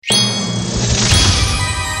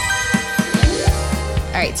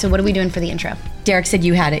right, so what are we doing for the intro? Derek said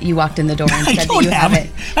you had it. You walked in the door and said that you have it.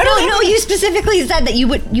 No, you specifically said that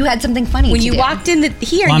you had something funny when you walked in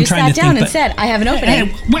here, you sat down and said, I have an opening.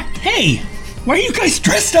 Hey, why are you guys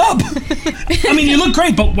dressed up? I mean, you look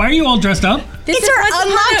great, but why are you all dressed up? It's our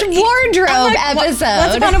Unlocked Wardrobe episode.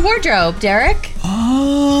 What's upon a wardrobe, Derek?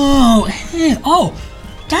 Oh,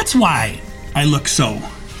 that's why I look so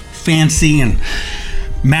fancy and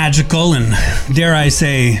magical and, dare I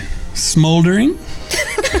say, smoldering.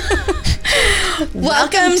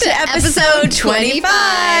 Welcome to episode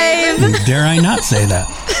 25. Dare I not say that?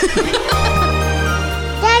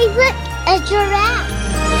 Daddy, look, a giraffe.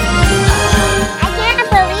 I can't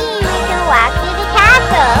believe we can walk through the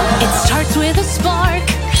castle. It starts with a spark,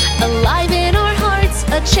 alive in our hearts,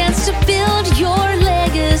 a chance to build your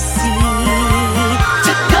legacy.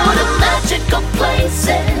 To go to magical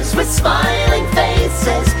places with smiling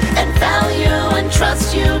faces and value and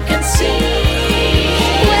trust you can see.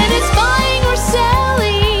 When it's buying or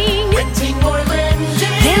selling, renting or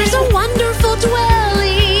lending, there's a wonderful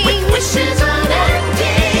dwelling with wishes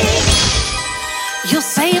unending. You'll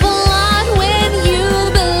save a lot when you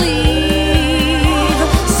believe.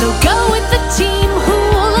 So go with the team who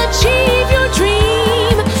will achieve your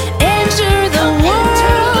dream. Enter the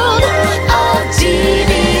world of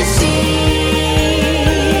DVC.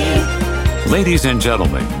 Ladies and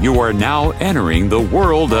gentlemen, you are now entering the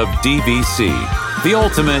world of DVC, the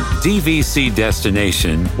ultimate DVC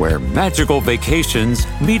destination where magical vacations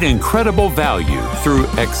meet incredible value through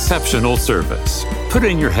exceptional service. Put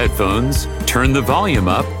in your headphones, turn the volume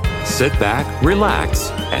up, sit back,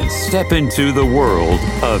 relax, and step into the world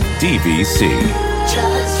of DVC.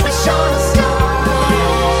 Just wish on a star.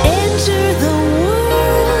 Enter the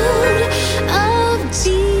world of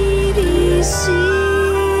DVC.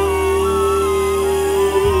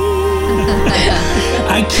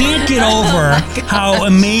 I can't get over how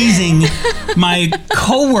amazing my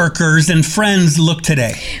coworkers and friends look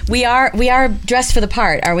today. We are dressed for the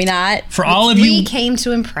part, are we not? For all of you, we came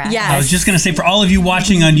to impress. Yes. I was just going to say, for all of you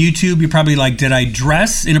watching on YouTube, you're probably like, did I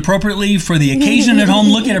dress inappropriately for the occasion at home?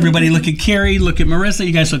 Look at everybody. Look at Carrie. Look at Marissa.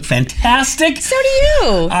 You guys look fantastic. So do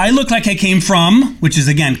you. I look like I came from, which is,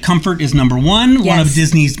 again, comfort is number one. Yes. One of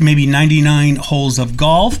Disney's maybe 99 holes of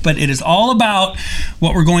golf. But it is all about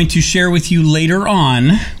what we're going to share with you later on,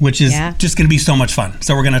 which is just going to be so much fun.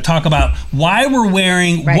 So we're going to talk about why we're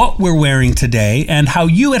wearing what we're wearing today and how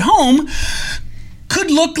you at home could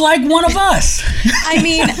look like one of us. I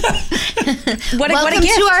mean, what a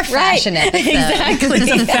gift. To our fashion episode. Exactly.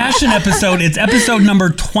 It's a fashion episode. It's episode number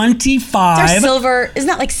 25. It's our silver. Isn't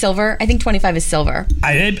that like silver? I think 25 is silver.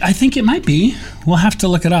 I think it might be. We'll have to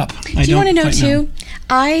look it up. Do you want to know too?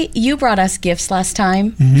 You brought us gifts last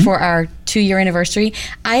time for our 2-year anniversary.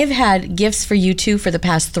 I have had gifts for you two for the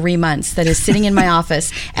past 3 months that is sitting in my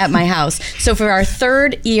office at my house. So for our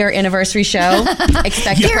 3rd year anniversary show,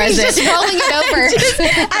 expect a present. Just rolling it over.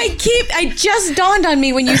 It just dawned on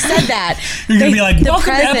me when you said that. You're going to be like,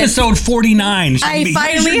 welcome to episode 49. I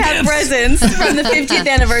finally have presents from the 50th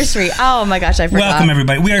anniversary. Oh my gosh, I forgot. Welcome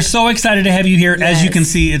everybody. We are so excited to have you here. Yes. As you can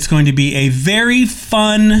see, it's going to be a very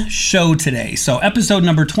fun show today. So episode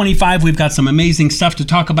number 25, we've got some amazing stuff to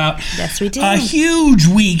talk about. Yes, we do. A huge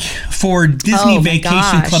week for Disney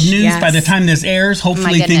Vacation Club news. Yes. By the time this airs,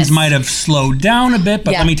 hopefully things might have slowed down a bit.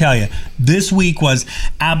 But let me tell you, this week was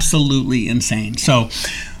absolutely insane. So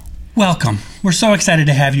welcome. We're so excited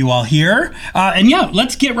to have you all here.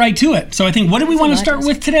 Let's get right to it. So I think, what do we want to start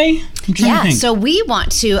with today? So we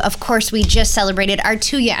want to, of course, we just celebrated our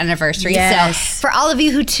 2-year anniversary. Yes. So for all of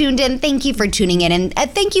you who tuned in, thank you for tuning in. And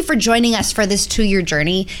thank you for joining us for this 2-year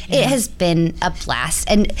journey. It has been a blast.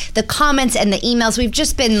 And the comments and the emails, we've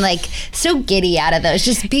just been like so giddy out of those.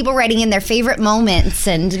 Just people writing in their favorite moments.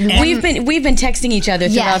 And we've been texting each other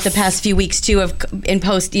throughout the past few weeks too, in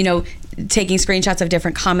post, taking screenshots of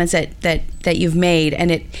different comments that you've made,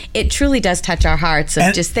 and it truly does touch our hearts.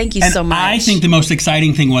 So just thank you so much. I think the most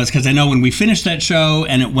exciting thing was, because I know when we finished that show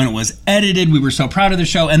and when it was edited, we were so proud of the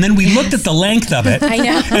show, and then we looked at the length of it. I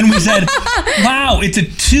know. And we said, wow, it's a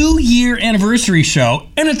 2-year anniversary show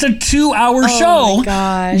and it's a 2-hour show. My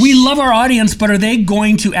gosh. We love our audience, but are they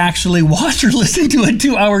going to actually watch or listen to a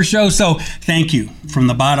 2-hour show? So thank you from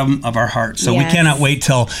the bottom of our hearts. So we cannot wait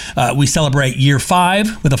till we celebrate year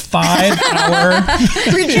 5 with a 5-hour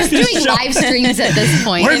we're just doing live extremes at this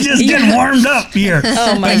point. We're just getting warmed up here.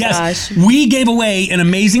 Oh my gosh. We gave away an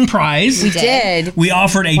amazing prize. We did. We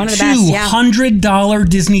offered a One of the best, yeah. $200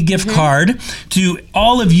 Disney gift card to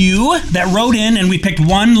all of you that wrote in, and we picked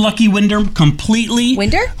one lucky winner completely.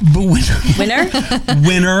 Winner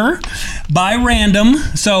by random.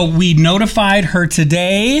 So we notified her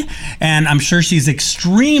today, and I'm sure she's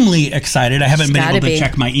extremely excited. I haven't been able to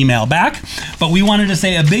check my email back, but we wanted to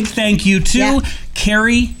say a big thank you to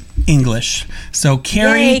Carrie English. So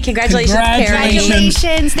Carrie, yay, congratulations.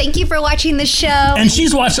 Congratulations. Thank you for watching the show. And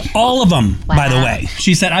she's watched all of them, by the way.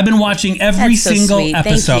 She said, I've been watching every single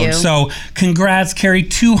episode. Thank you. So congrats, Carrie.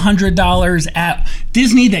 $200 at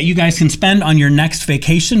Disney that you guys can spend on your next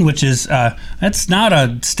vacation, which is, that's not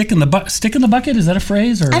a stick in the bucket. Is that a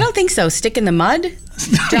phrase? Or? I don't think so. Stick in the mud?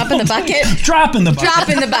 Drop in the bucket? Drop in the bucket. Drop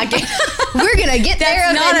in the bucket. We're going to get there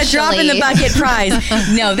eventually. That's not a drop in the bucket prize.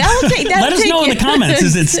 No, that'll take Let us know in the comments.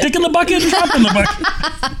 Is it stick in the bucket or drop in the bucket?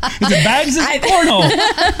 Is it bags in the cornhole?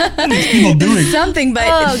 What are these people doing? Something,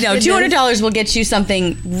 but no, $200 will get you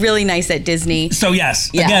something really nice at Disney. So yes,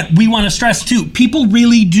 again, we want to stress too, people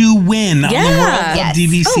really do win on the World of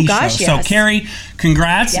DVC show. So Carrie,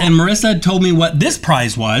 congrats. And Marissa told me what this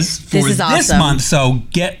prize was for this month. So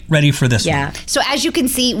get ready for this one. So as you can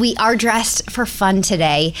see, we are dressed for fun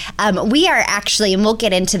today. We are actually, and we'll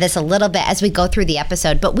get into this a little bit as we go through the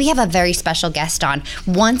episode, but we have a very special guest on,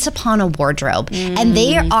 Once Upon a Wardrobe. And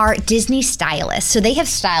they are Disney stylists. So they have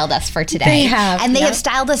styled us for today. They have. And they have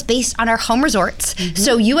styled us based on our home resorts.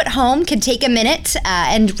 So you at home can take a minute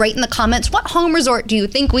and write in the comments, what home resort do you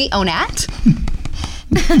think we own at?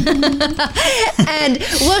 And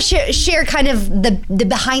we'll share kind of the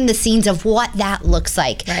behind the scenes of what that looks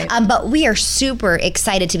like. But we are super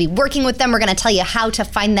excited to be working with them. We're going to tell you how to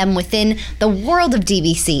find them within the world of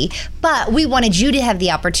DVC. But we wanted you to have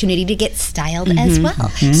the opportunity to get styled as well.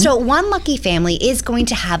 So one lucky family is going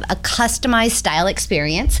to have a customized style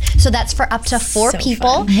experience. So that's for up to 4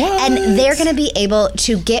 people. And they're going to be able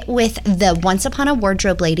to get with the Once Upon a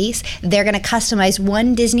Wardrobe ladies. They're going to customize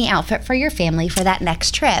one Disney outfit for your family for that next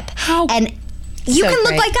trip. And you can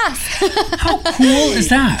look like us. How cool is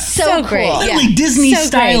that? So great. Literally Disney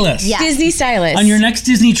stylists. Disney stylists. On your next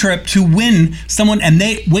Disney trip to win someone, and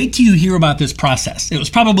they wait till you hear about this process. It was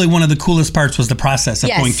probably one of the coolest parts was the process of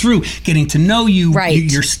going through, getting to know you,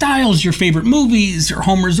 your styles, your favorite movies, your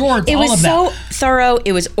home resorts, all of that. It was so thorough.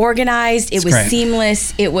 It was organized. It was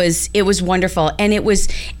seamless. It was wonderful. And it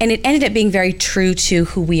ended up being very true to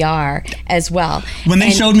who we are as well. When they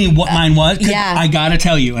showed me what mine was, I gotta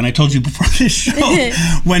tell you, and I told you before this show,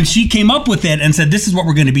 when she came up with it and said, this is what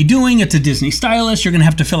we're going to be doing, it's a Disney stylist, you're going to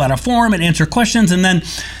have to fill out a form and answer questions, and then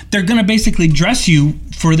they're going to basically dress you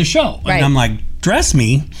for the show. And I'm like, dress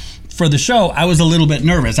me for the show? I was a little bit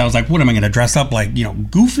nervous. I was like, what am I going to dress up like,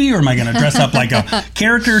 Goofy, or am I going to dress up like a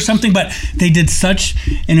character or something? But they did such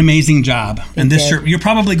an amazing job. And this shirt, you're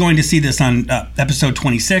probably going to see this on episode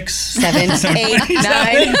 26, 7, 8, 9,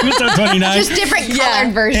 episode 29. Just different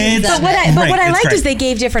colored versions. But what I liked is they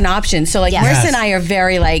gave different options. So Marissa and I are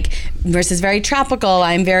very Marissa's very tropical.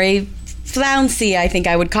 I'm very flouncy, I think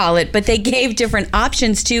I would call it, but they gave different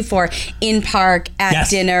options too for in park, at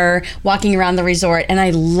dinner, walking around the resort, and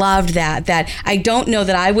I loved that I don't know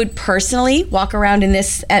that I would personally walk around in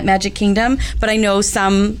this at Magic Kingdom, but I know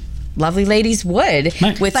some lovely ladies would.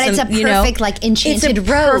 With but some, it's a perfect enchanted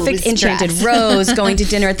rose. Perfect enchanted rose, going to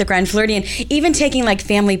dinner at the Grand Floridian, even taking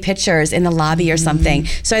family pictures in the lobby or something.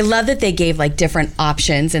 So I love that they gave different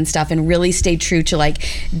options and stuff and really stayed true to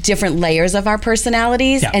different layers of our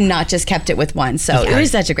personalities and not just kept it with one. So it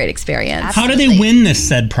was such a great experience. Absolutely. How do they win this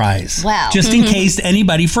said prize? Well, just in case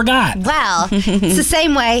anybody forgot. Well, it's the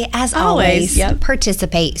same way as always.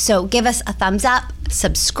 Participate. So give us a thumbs up.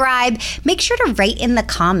 Subscribe. Make sure to write in the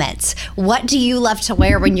comments. What do you love to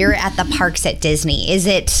wear when you're at the parks at Disney? Is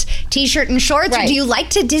it t-shirt and shorts, or do you like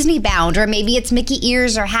to Disney bound, or maybe it's Mickey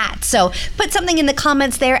ears or hats? So put something in the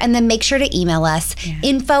comments there, and then make sure to email us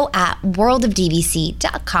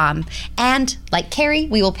info@worldofdvc.com. And like Carrie,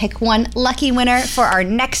 we will pick one lucky winner for our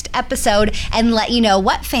next episode and let you know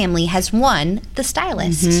what family has won the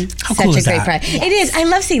stylist. How cool is Such a great that? prize. It is. I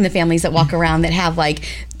love seeing the families that walk around that have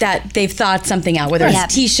that they've thought something out, whether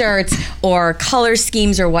it's t-shirts or color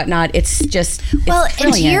schemes or whatnot. It's just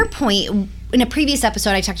and to your point, in a previous episode,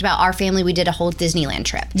 I talked about our family. We did a whole Disneyland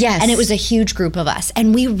trip. Yes. And it was a huge group of us.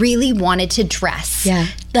 And we really wanted to dress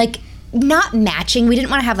not matching. We didn't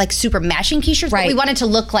want to have like super matching t-shirts, but we wanted to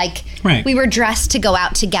look like we were dressed to go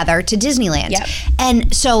out together to Disneyland. Yep.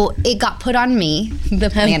 And so it got put on me, the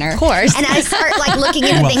planner. Of course. And I start like looking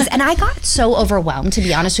into things, and I got so overwhelmed, to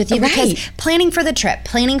be honest with you, because planning for the trip,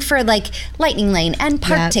 planning for like Lightning Lane and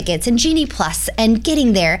park tickets and Genie Plus and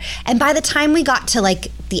getting there. And by the time we got to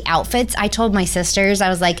like the outfits, I told my sisters, I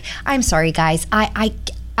was like, I'm sorry guys,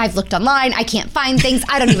 I've looked online, I can't find things,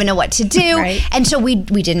 I don't even know what to do. And so we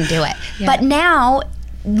didn't do it. But now,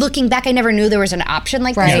 looking back, I never knew there was an option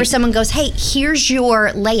like this where someone goes, hey, here's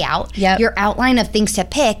your layout, your outline of things to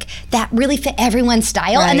pick that really fit everyone's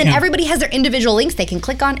style. And then everybody has their individual links they can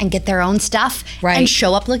click on and get their own stuff and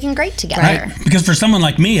show up looking great together. Because for someone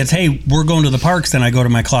like me, it's, hey, we're going to the parks, then I go to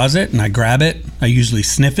my closet and I grab it. I usually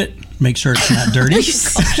sniff it, make sure it's not dirty.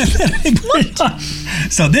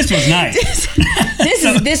 So this was nice.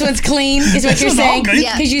 This one's clean, is what you're saying?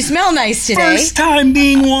 Because you smell nice today. First time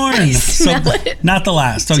being worn. Not the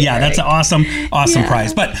last. So that's an awesome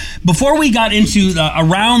prize. But before we got into the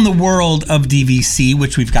around the world of DVC,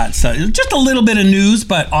 which we've got just a little bit of news,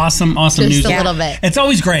 but awesome news. Just a little bit. It's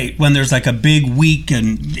always great when there's like a big week,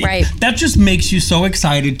 and that just makes you so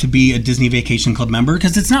excited to be a Disney Vacation Club member,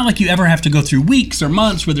 because it's not like you ever have to go through weeks or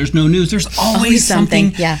months where there's no news. There's always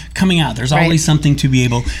something coming out. There's always something to be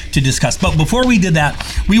able to discuss. But before we did that,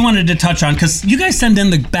 we wanted to touch on, because you guys send in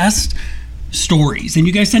the best stories, and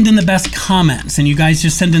you guys send in the best comments, and you guys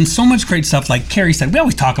just send in so much great stuff. Like Carrie said, we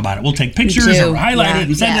always talk about it. We'll take pictures or highlight it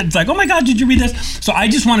and send it. It's like, oh my God, did you read this? So I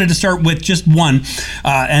just wanted to start with just one,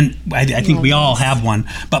 and I think we all have one.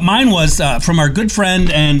 But mine was from our good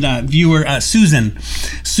friend and viewer, Susan.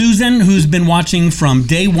 Susan, who's been watching from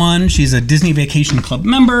day one. She's a Disney Vacation Club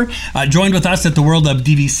member, joined with us at the World of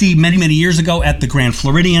DVC many years ago at the Grand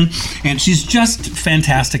Floridian, and she's just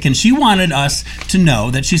fantastic. And she wanted us to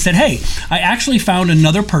know that she said, hey, I actually found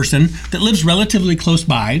another person that lives relatively close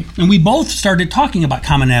by, and we both started talking about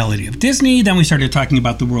commonality of Disney, then we started talking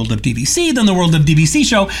about the World of DVC, then the World of DVC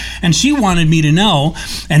show, and she wanted me to know,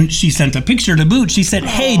 and she sent a picture to boot. She said,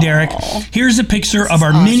 hey Derek, here's a picture of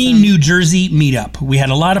our mini New Jersey meetup. We had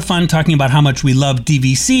a lot of fun talking about how much we love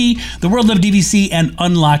DVC, the World of DVC, and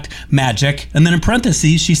Unlocked Magic. And then in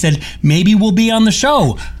parentheses, she said, maybe we'll be on the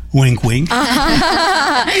show. Wink, wink. You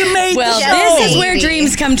made the show. This is where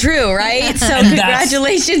dreams come true, right? So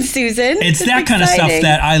congratulations, Susan. It's that kind of stuff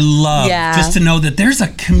that I love. Just to know that there's a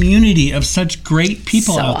community of such great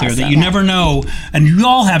people out there that you never know. And you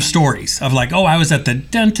all have stories of like, oh, I was at the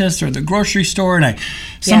dentist or the grocery store, and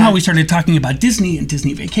somehow we started talking about Disney and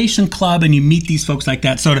Disney Vacation Club, and you meet these folks like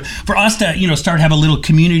that. So for us to, start have a little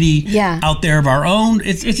community out there of our own,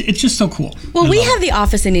 it's just so cool. Well, we have the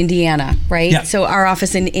office in Indiana, right? Yeah. So our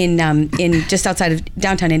office in just outside of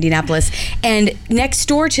downtown Indianapolis, and next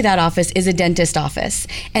door to that office is a dentist office.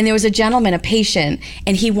 And there was a gentleman, a patient,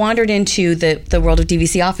 and he wandered into the World of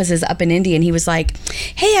DVC offices up in Indy, and he was like,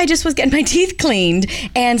 hey, I just was getting my teeth cleaned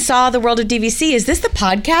and saw the World of DVC. Is this the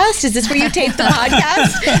podcast? Is this where you tape the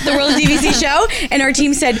podcast, the World of DVC show? And our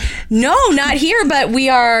team said, no, not here, but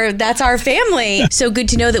that's our family. So good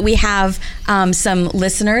to know that we have some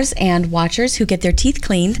listeners and watchers who get their teeth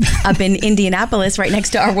cleaned up in Indianapolis right next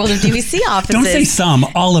to our World of DVC offices. Don't say some,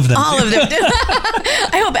 all of them. All of them do.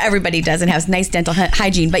 I hope everybody does and has nice dental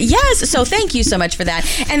hygiene. But yes, so thank you so much for that.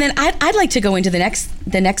 And then I'd like to go into the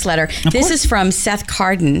next letter. This is from Seth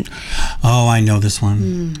Carden. Oh, I know this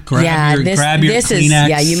one. Grab your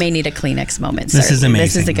Kleenex. You may need a Kleenex moment. This is amazing.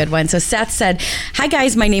 This is a good one. So Seth said, hi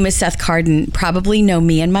guys, my name is Seth Carden. Probably know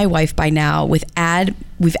me and my wife by now. We've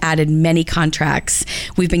added many contracts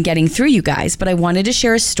we've been getting through you guys, but I wanted to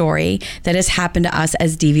share a story that has happened to us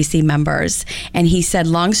as DVC members. And he said,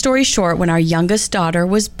 long story short, when our youngest daughter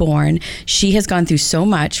was born, she has gone through so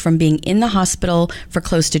much, from being in the hospital for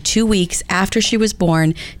close to 2 weeks after she was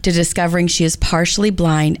born to discovering she is partially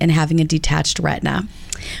blind and having a detached retina.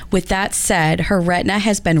 With that said, her retina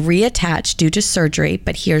has been reattached due to surgery,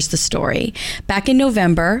 but here's the story. Back in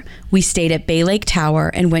November, we stayed at Bay Lake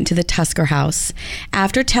Tower and went to the Tusker House.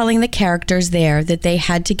 After telling the characters there that they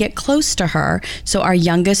had to get close to her so our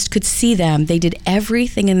youngest could see them, they did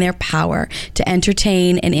everything in their power to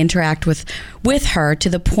entertain and interact with her, to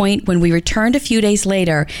the point when we returned a few days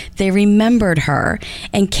later, they remembered her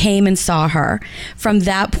and came and saw her. From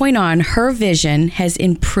that point on, her vision has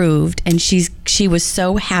improved, and she was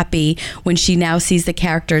so happy when she now sees the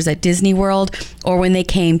characters at Disney World or when they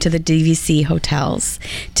came to the DVC hotels.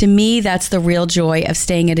 To me, that's the real joy of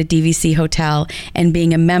staying at a DVC hotel and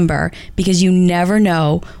being a member, because you never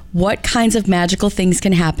know what kinds of magical things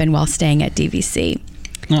can happen while staying at DVC.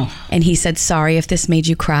 And he said, "Sorry if this made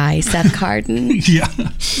you cry, Seth Carden." Yeah.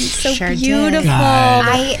 So Sure did. beautiful. God.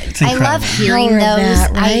 I love hearing Power of those.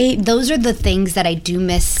 that, right? Those are the things that I do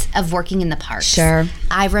miss of working in the parks. Sure.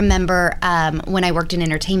 I remember when I worked in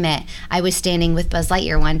entertainment, I was standing with Buzz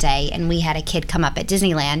Lightyear one day, and we had a kid come up at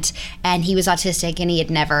Disneyland, and he was autistic, and he had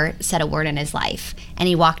never said a word in his life. And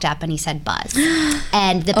he walked up and he said, "Buzz."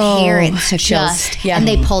 And the parents just, and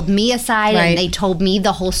they pulled me aside and they told me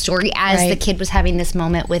the whole story as the kid was having this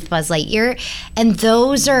moment with Buzz Lightyear. And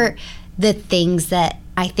those are the things that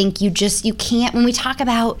I think you can't, when we talk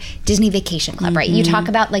about Disney Vacation Club, right? You talk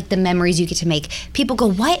about like the memories you get to make. People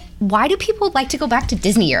go, why do people like to go back to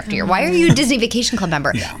Disney year after year? Why are you a Disney Vacation Club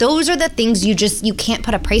member? Yeah. Those are the things you can't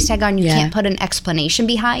put a price tag on. You can't put an explanation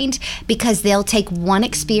behind, because they'll take one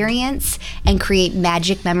experience and create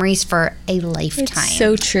magic memories for a lifetime. It's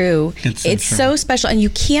so true. It's so special. And you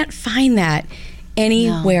can't find that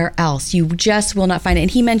anywhere else. You just will not find it.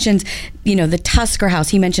 And he mentioned, the Tusker House.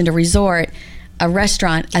 He mentioned a resort, a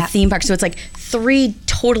restaurant, a theme park. So it's like 3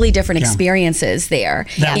 totally different experiences there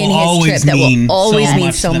that in will his always trip. That mean will always so mean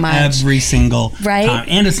much so to much. Every single time.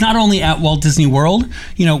 And it's not only at Walt Disney World.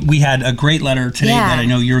 We had a great letter today that I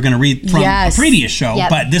know you were going to read from a previous show,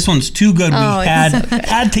 but this one's too good. We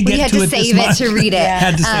had to get to it save it to read it.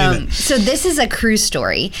 Had to save it. So this is a cruise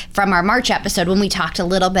story from our March episode when we talked a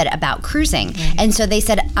little bit about cruising. And so they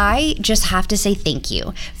said, "I just have to say thank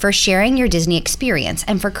you for sharing your Disney experience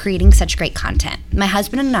and for creating such great content. My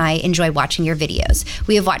husband and I enjoy watching your videos.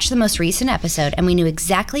 We have watched the most recent episode and we knew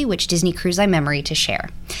exactly which Disney Cruise Line memory to share.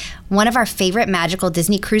 One of our favorite magical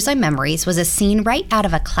Disney Cruise Line memories was a scene right out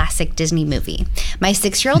of a classic Disney movie. My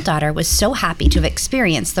 6-year-old daughter was so happy to have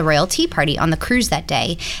experienced the royal tea party on the cruise that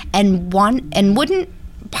day and wouldn't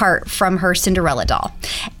part from her Cinderella doll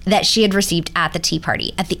that she had received at the tea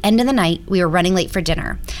party. At the end of the night, we were running late for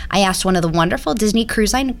dinner. I asked one of the wonderful Disney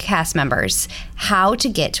Cruise Line cast members how to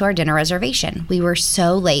get to our dinner reservation. We were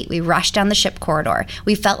so late. We rushed down the ship corridor.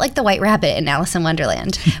 We felt like the White Rabbit in Alice in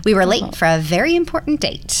Wonderland. We were late for a very important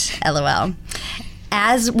date. LOL.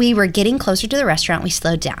 As we were getting closer to the restaurant, we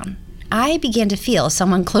slowed down. I began to feel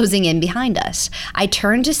someone closing in behind us. I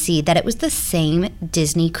turned to see that it was the same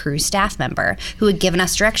Disney cruise staff member who had given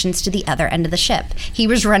us directions to the other end of the ship. He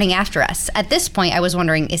was running after us. At this point, I was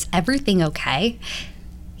wondering, is everything okay?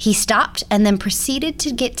 He stopped and then proceeded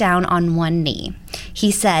to get down on one knee.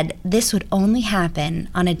 He said this would only happen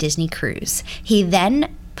on a Disney cruise. He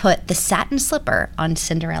then put the satin slipper on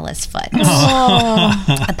Cinderella's foot.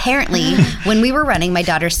 Apparently, when we were running, my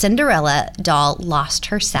daughter's Cinderella doll lost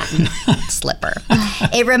her satin slipper.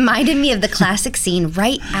 It reminded me of the classic scene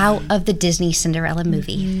right out of the Disney Cinderella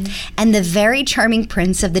movie. And the very charming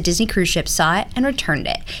prince of the Disney cruise ship saw it and returned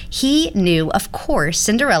it. He knew, of course,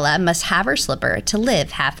 Cinderella must have her slipper to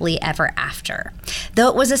live happily ever after. Though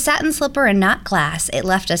it was a satin slipper and not glass, it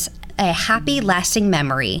left us a happy, lasting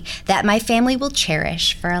memory that my family will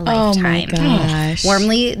cherish for a lifetime. Oh my gosh.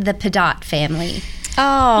 Warmly, the Padot family.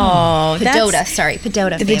 Oh, Padota family. The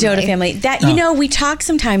Padota family. That we talk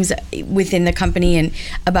sometimes within the company and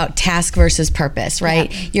about task versus purpose, right?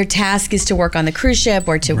 Yep. Your task is to work on the cruise ship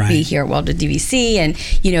or to be here at Walt DVC and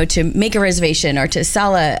to make a reservation or to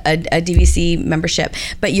sell a DVC membership.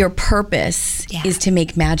 But your purpose is to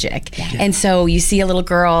make magic. Yeah. And so you see a little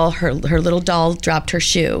girl, her little doll dropped her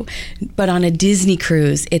shoe, but on a Disney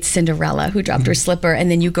cruise, it's Cinderella who dropped her slipper, and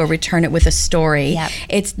then you go return it with a story. Yep.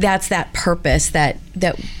 That's that purpose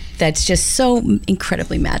that's just so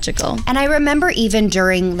incredibly magical. And I remember even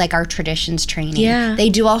during our traditions training, they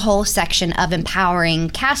do a whole section of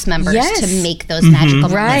empowering cast members to make those magical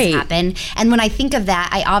moments happen. And when I think of that,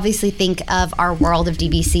 I obviously think of our World of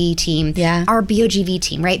DVC team, our BOGV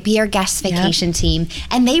team, right? Be Our Guest Vacation team.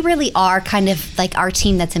 And they really are kind of like our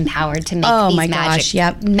team that's empowered to make these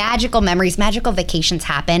magical memories, magical vacations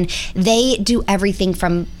happen. They do everything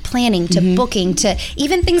from planning to booking to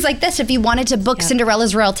even things like this. If you wanted to book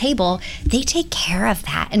Cinderella's Royal Table, they take care of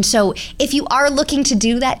that. And so if you are looking to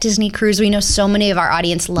do that Disney cruise, we know so many of our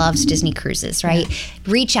audience loves Disney cruises, right?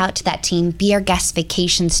 Reach out to that team,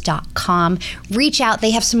 beourguestvacations.com. Reach out.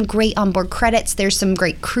 They have some great onboard credits. There's some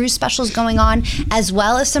great cruise specials going on, as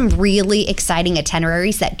well as some really exciting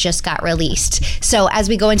itineraries that just got released. So as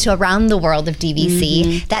we go into Around the World of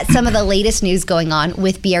DVC, that's some of the latest news going on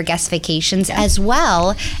with Be Our Guest Vacations, as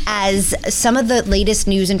well as some of the latest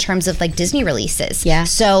news in terms of Disney releases.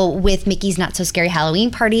 So with Mickey's Not So Scary Halloween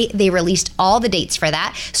Party, they released all the dates for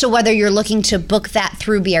that. So whether you're looking to book that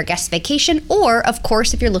through Be Our Guest Vacation, or of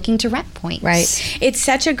course if you're looking to rent points. Right. It's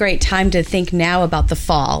such a great time to think now about the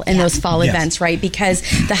fall and those fall events, right? Because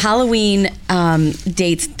the Halloween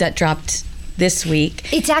dates that dropped this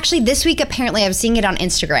week. It's actually this week. Apparently, I was seeing it on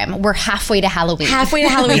Instagram. We're halfway to Halloween. Halfway to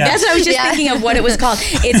Halloween. Yes. That's what I was just thinking of what it was called.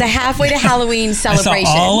 It's a halfway to Halloween celebration. I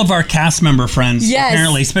saw all of our cast member friends,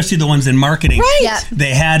 apparently, especially the ones in marketing. Right. Yeah.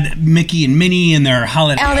 They had Mickey and Minnie in their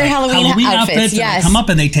Halloween outfits. Yes. And they come up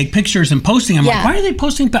and they take pictures and posting. I'm like, why are they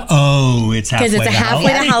posting? Oh, it's halfway. Because it's a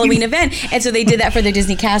halfway to Halloween event. And so they did that for their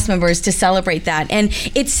Disney cast members to celebrate that. And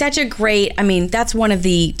it's such a great, I mean, that's one of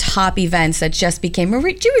the top events that just became, do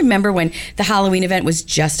you remember when the Halloween event was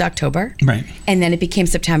just October? Right. And then it became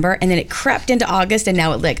September, and then it crept into August, and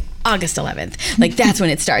now it August 11th. Like, that's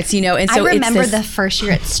when it starts, you know? And so I remember the first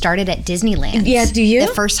year it started at Disneyland. Yeah, do you?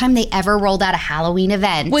 The first time they ever rolled out a Halloween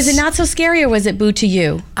event. Was it not so scary, or was it boo to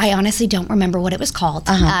you? I honestly don't remember what it was called.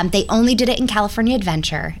 They only did it in California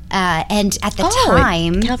Adventure. And at the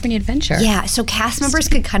time... California Adventure. Yeah, so cast members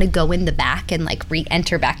could kind of go in the back and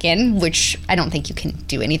re-enter back in, which I don't think you can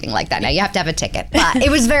do anything like that now. You have to have a ticket. But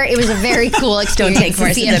it was a very cool experience. Don't take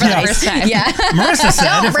to see it for the first time. Yeah. Marissa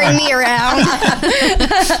said, don't bring me around.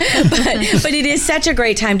 But it is such a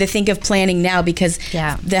great time to think of planning now, because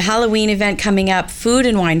the Halloween event coming up, Food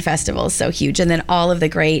and Wine Festival is so huge, and then all of the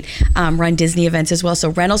great Run Disney events as well. So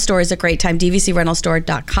Rental Store is a great time.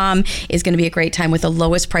 DVCRentalStore.com is going to be a great time with the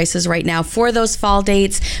lowest prices right now for those fall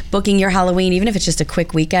dates. Booking your Halloween, even if it's just a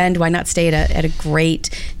quick weekend, why not stay at a great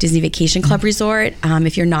Disney Vacation Club resort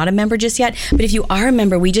if you're not a member just yet. But if you are a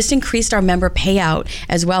member, we just increased our member payout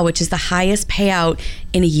as well, which is the highest payout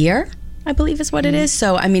in a year, I believe is what it is.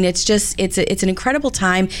 So, I mean, it's an incredible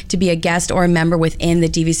time to be a guest or a member within the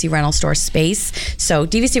DVC Rental Store space. So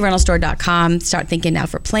DVCRentalStore.com, start thinking now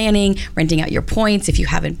for planning, renting out your points if you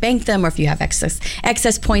haven't banked them, or if you have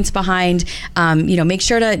excess points behind, make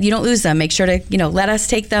sure you don't lose them. Make sure to, let us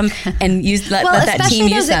take them and let that team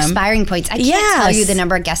use them. Expiring points. I can't tell you the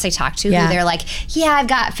number of guests I talked to who they're like, I've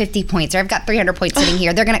got 50 points, or I've got 300 points sitting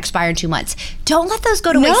here. They're going to expire in 2 months. Don't let those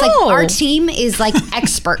go to waste. Like, our team is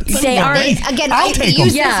experts. They are. Again, I'll take them.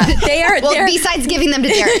 They are. Well, besides giving them to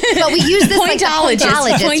Derek, but we use this pointologist,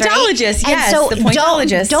 pointologist, right? Yes, the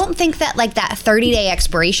pointologist. Don't think that that 30-day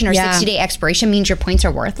expiration or 60-day expiration means your points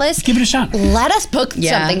are worthless. Give it a shot. Let us book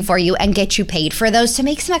something for you and get you paid for those to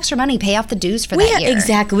make some extra money, pay off the dues for that year.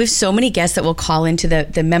 Exactly. We have so many guests that will call into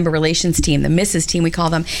the member relations team, the Mrs. team we call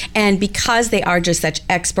them, and because they are just such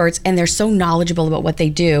experts and they're so knowledgeable about what they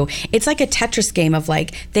do, it's like a Tetris game of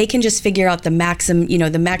they can just figure out the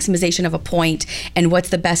maximization of a point and what's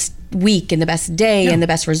the best week and the best day and the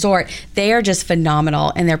best resort. They are just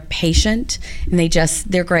phenomenal, and they're patient, and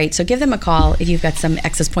they're great. So give them a call if you've got some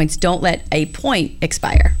excess points. Don't let a point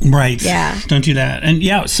expire. Right. Yeah. Don't do that.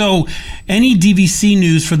 And so any DVC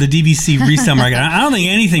news for the DVC resale market? I don't think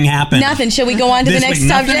anything happened. Nothing. Shall we go on to the next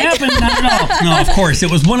subject? Nothing happened. Not at all. No, of course. It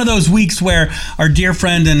was one of those weeks where our dear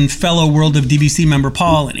friend and fellow World of DVC member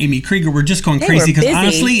Paul and Amy Krieger were just going crazy, because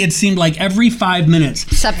honestly, it seemed like every 5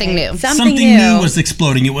 minutes something new. Something new was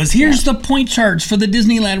exploding. It was, here's the point charts for the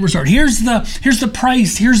Disneyland resort. Here's the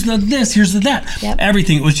price. Here's the this. Here's the that. Yep.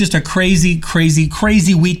 Everything. It was just a crazy, crazy,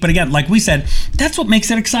 crazy week. But again, like we said, that's what makes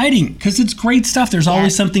it exciting, because it's great stuff. There's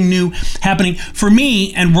always something new happening. For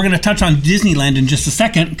me, and we're going to touch on Disneyland in just a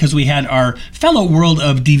second, because we had our fellow World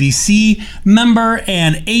of DVC member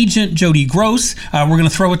and agent, Jody Gross. We're going to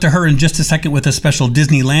throw it to her in just a second with a special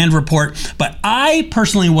Disneyland report. But I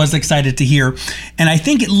personally was excited to hear, and I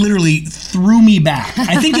think it literally threw me back.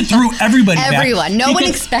 I think it threw everybody back. Everyone. No one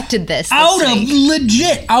expected this. Out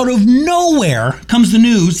of nowhere comes the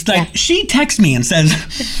news. She texts me and says,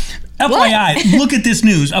 FYI, look at this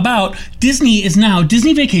news about Disney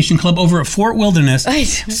Vacation Club over at Fort Wilderness.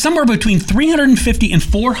 Somewhere between 350 and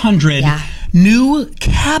 400 new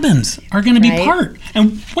cabins are going to be part.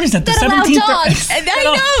 And what is that? The 17th? I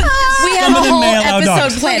know. We have a whole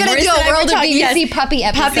episode planned. We're going to do a World of DVC puppy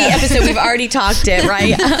episode. We've already talked it,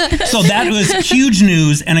 right? So that was huge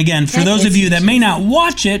news. And again, for those of you that may not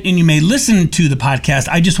watch it and you may listen to the podcast,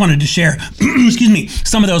 I just wanted to share,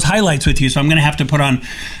 some of those highlights with you. So I'm going to have to put on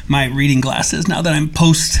my reading glasses now that I'm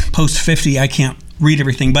post 50. I can't read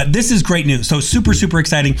everything, but this is great news. So super, super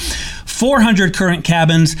exciting. 400 current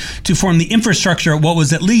cabins to form the infrastructure of what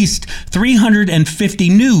was at least 350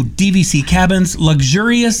 new DVC cabins,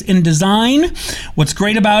 luxurious in design. What's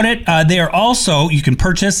great about it, they are also, you can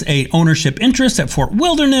purchase a ownership interest at Fort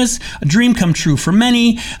Wilderness, a dream come true for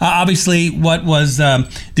many. Obviously, what was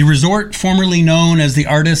the resort formerly known as the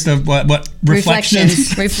Artist of what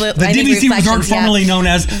Reflections. The DVC resort formerly known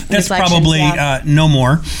as, that's probably no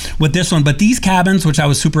more with this one. But these cabins, which I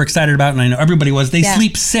was super excited about, and I know everybody was, they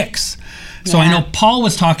sleep 6. So I know Paul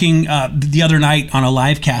was talking the other night on a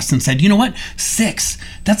live cast and said, you know what, 6,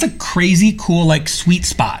 that's a crazy cool like sweet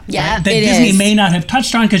spot. Yeah, right? That it Disney is. may not have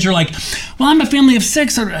touched on because you're like, well, I'm a family of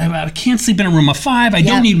 6, or I can't sleep in a room of 5. I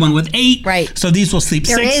don't need one with 8. Right. So these will sleep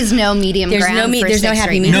 6. There is no medium There's ground. no for there's no 6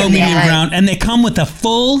 happy right medium. now. No medium Right. ground. And they come with a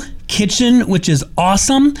full kitchen, which is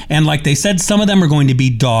awesome. And like they said, some of them are going to be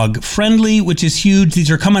dog friendly, which is huge. These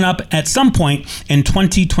are coming up at some point in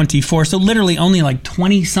 2024. So literally only like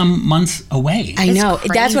 20 some months away. I know.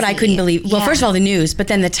 That's what I crazy. couldn't believe. Well, Yeah. first of all, the news, but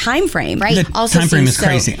then the time frame. Right. The time frame seems is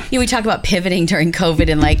crazy. We talk about pivoting during COVID,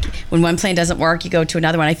 and like when one plan doesn't work, you go to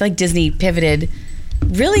another one. I feel like Disney pivoted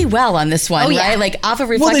really well on this one, Oh, yeah. right? Like off of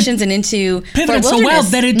Reflections and into Pivoted Fort so well Wilderness.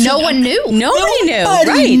 that it No took- one knew. Nobody knew. Nobody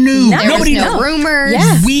Right. knew. None. There Nobody was no knew. rumors.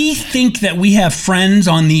 Yeah. We think that we have friends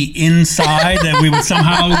on the inside that we would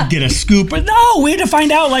somehow get a scoop, but no, we had to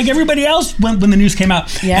find out like everybody else when the news came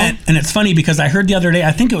out. Yeah. And it's funny because I heard the other day,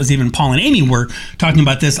 I think it was even Paul and Amy were talking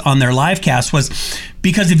about this on their live cast, was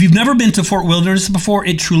because if you've never been to Fort Wilderness before,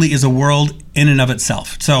 it truly is a world in and of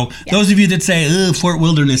itself. So those of you that say, ugh, Fort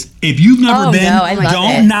Wilderness, if you've never Oh, been, no, I love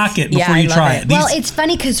don't it. knock it Yeah, before I you love try it. it. Well, These- it's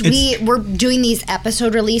funny because we're doing these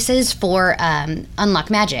episode releases for Unlock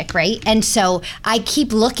Magic, right? And so I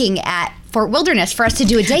keep looking at Fort Wilderness for us to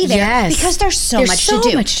do a day there Yes. because there's so There's much so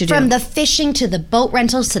to do. much to do. From the fishing to the boat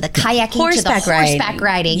rentals to the kayaking Horseback to the horseback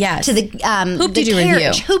riding Yes. to the Hoop-de-doo the carriage,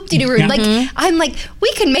 review. hoop-de-doo review. Like I'm like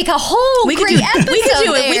we can make a whole We could great do episode we could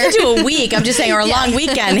do it. We there could do a week. I'm just saying, or a long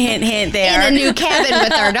weekend. Hint, hint. There in a new cabin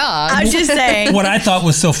with our dogs. I'm just saying. What I thought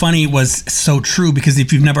was so funny was so true because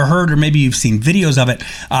if you've never heard or maybe you've seen videos of it,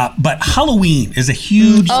 but Halloween is a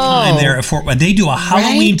huge time there at Fort. They do a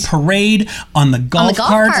Halloween parade on the golf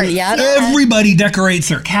carts. cart, yeah. Everybody decorates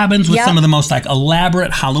their cabins with Yep. some of the most like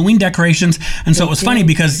elaborate Halloween decorations, and so it was funny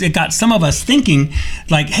because it got some of us thinking,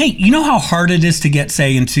 like, hey, you know how hard it is to get,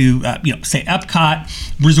 say, into say Epcot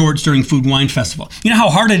resorts during Food and Wine Festival. You know how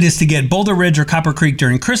hard it is to get Boulder Ridge or Copper Creek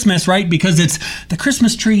during Christmas, right? Because it's the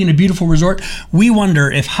Christmas tree in a beautiful resort. We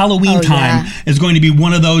wonder if Halloween time is going to be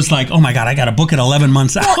one of those like, oh my God, I got to book it 11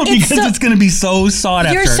 months out because it's going to be so sought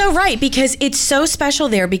after. You're so right, because it's so special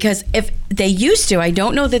there, because if they used to, I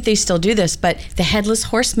don't know that they still do this, but the Headless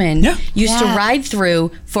Horseman used to ride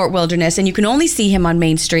through Fort Wilderness, and you can only see him on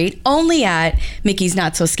Main Street, only at Mickey's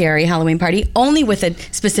Not So Scary Halloween Party, only with a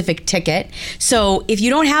specific ticket. So if you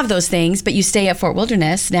don't have those things, but you stay at Fort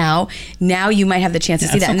Wilderness now you might have the chance to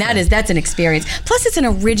see that. so And cool. that's an experience. Plus, it's an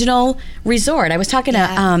original resort. I was talking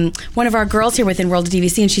to one of our girls here within World of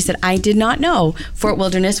DVC, and she said, I did not know Fort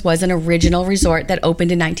Wilderness was an original resort that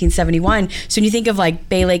opened in 1971. So when you think of like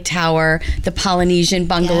Bay Lake Tower, the Polynesian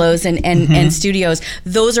bungalows and studios,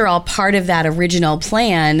 those are all part of that original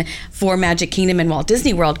plan for Magic Kingdom and Walt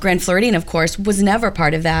Disney World. Grand Floridian, of course, was never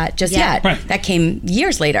part of that just yet. Right. That came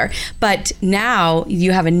years later. But now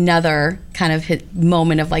you have another kind of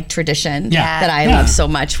moment of like tradition that I love so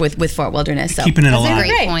much with Fort Wilderness. So Keeping it That's alive. a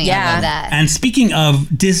great point. I Yeah. love that. And speaking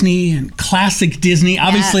of Disney and classic Disney,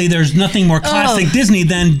 obviously there's nothing more classic Disney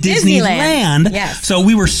than Disneyland. Yes. So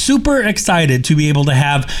we were super excited to be able to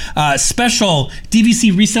have special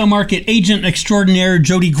DVC resale market agent extraordinaire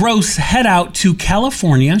Jody Gross head out to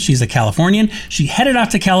California. She's a Californian. She headed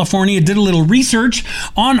out to California, did a little research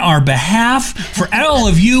on our behalf for all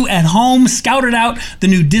of you at home, scouted out the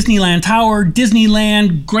new Disneyland Tower,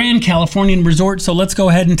 Disneyland Grand Californian Resort. So let's go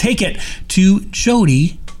ahead and take it to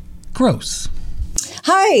Jody Gross.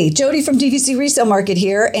 Hi, Jody from DVC Resale Market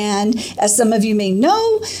here. And as some of you may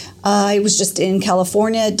know, I was just in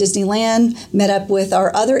California at Disneyland, met up with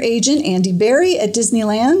our other agent, Andy Berry, at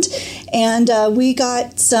Disneyland. And we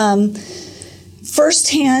got some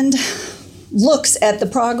firsthand looks at the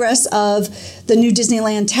progress of the new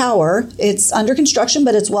Disneyland Tower. It's under construction,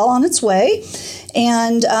 but it's well on its way.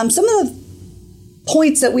 And some of the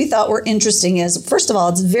points that we thought were interesting is, first of all,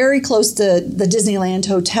 it's very close to the Disneyland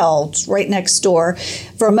Hotel. It's right next door.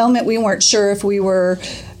 For a moment, we weren't sure if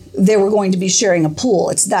they were going to be sharing a pool.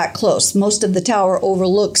 It's that close. Most of the tower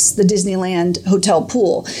overlooks the Disneyland Hotel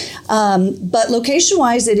pool. But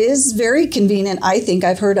location-wise, it is very convenient. I think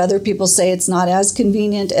I've heard other people say it's not as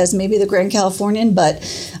convenient as maybe the Grand Californian, but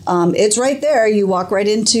it's right there. You walk right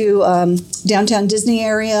into downtown Disney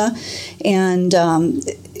area, and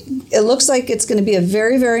it looks like it's going to be a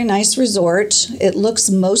very, very nice resort. It looks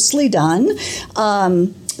mostly done.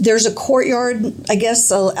 There's a courtyard, I guess,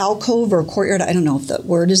 an alcove or courtyard, I don't know if that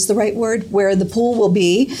word is the right word, where the pool will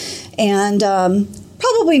be. And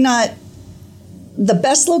probably not the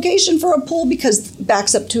best location for a pool, because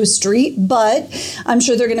backs up to a street, but I'm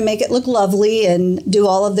sure they're going to make it look lovely and do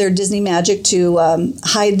all of their Disney magic to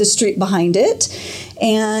hide the street behind it.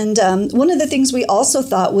 And one of the things we also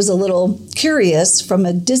thought was a little curious from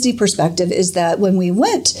a Disney perspective is that when we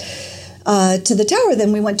went to the tower,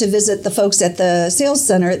 then we went to visit the folks at the sales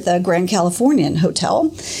center at the Grand Californian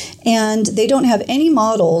Hotel. And they don't have any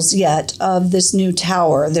models yet of this new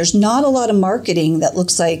tower. There's not a lot of marketing that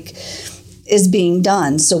looks like is being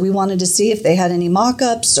done. So we wanted to see if they had any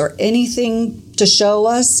mock-ups or anything to show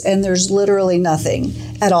us, and there's literally nothing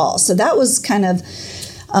at all. So that was kind of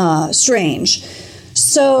strange.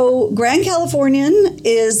 So Grand Californian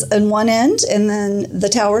is on one end, and then the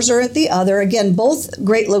towers are at the other. Again, both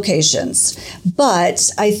great locations. But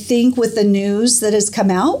I think with the news that has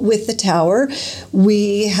come out with the tower,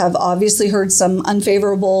 we have obviously heard some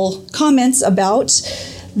unfavorable comments about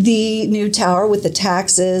the new tower with the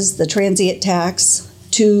taxes, the transient tax,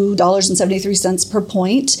 $2.73 per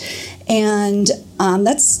point. And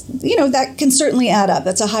that's, that can certainly add up.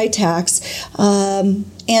 That's a high tax.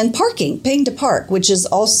 And parking, paying to park, which is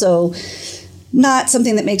also not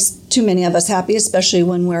something that makes too many of us happy, especially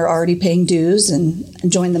when we're already paying dues and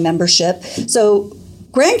enjoying the membership. So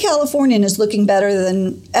Grand Californian is looking better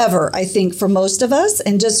than ever, I think, for most of us.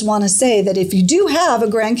 And just want to say that if you do have a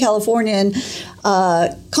Grand Californian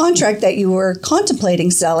contract that you were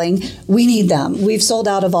contemplating selling, we need them. We've sold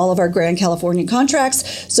out of all of our Grand Californian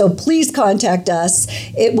contracts, so please contact us.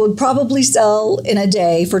 It would probably sell in a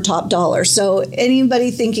day for top dollar. So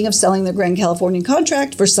anybody thinking of selling the Grand Californian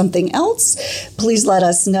contract for something else, please let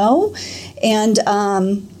us know. And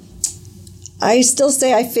I still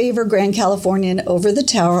say I favor Grand Californian over the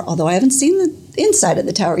tower, although I haven't seen the inside of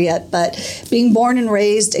the tower yet. But being born and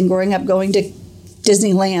raised and growing up going to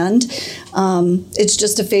Disneyland, it's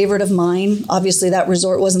just a favorite of mine. Obviously, that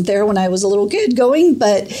resort wasn't there when I was a little kid going,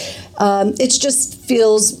 but it just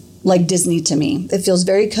feels like Disney to me. It feels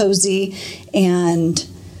very cozy, and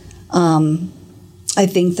I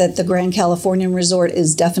think that the Grand Californian Resort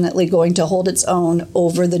is definitely going to hold its own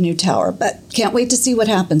over the new tower. But can't wait to see what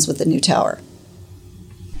happens with the new tower.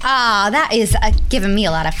 Oh, that is giving me a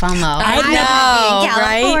lot of FOMO. I know,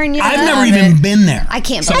 California. I've never even been there. I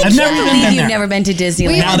can't So believe I've never even been You've there. never been to Disneyland.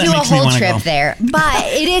 We Now have to that do a makes me whole wanna trip go. there, but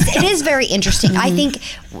it is very interesting. I think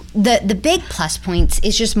the big plus points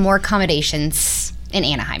is just more accommodations in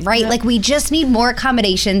Anaheim, right? Like we just need more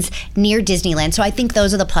accommodations near Disneyland. So I think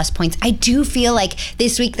those are the plus points. I do feel like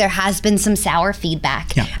this week there has been some sour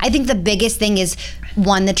feedback. Yeah. I think the biggest thing is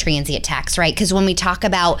one, the transient tax, right? Because when we talk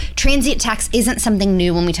about transient tax isn't something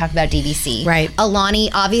new when we talk about DVC. Right. Alani,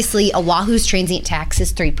 obviously, Oahu's transient tax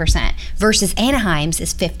is 3% versus Anaheim's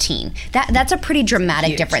is 15%. That's a pretty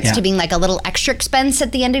dramatic difference Yeah. to being like a little extra expense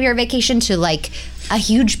at the end of your vacation to like a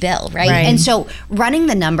huge bill, right? Right. And so running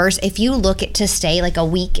the numbers, if you look at to stay like a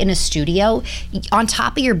week in a studio, on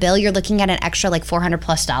top of your bill, you're looking at an extra like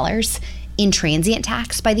 $400+ in transient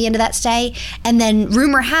tax by the end of that stay. And then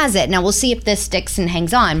rumor has it, now we'll see if this sticks and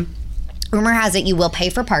hangs on, rumor has it you will pay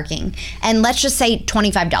for parking. And let's just say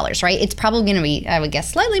 $25, right? It's probably going to be, I would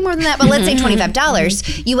guess, slightly more than that, but let's say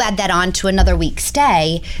 $25. You add that on to another week's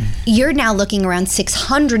stay, you're now looking around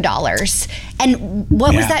 $600. And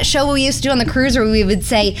what was that show we used to do on the cruise where we would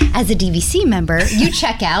say, as a DVC member, you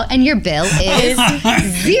check out and your bill is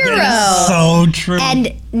 $0. So true.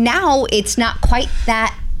 And now it's not quite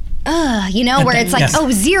that where it's like, Yes.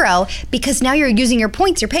 $0, because now you're using your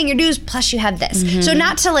points, you're paying your dues, plus you have this. So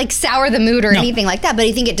not to like sour the mood or anything like that, but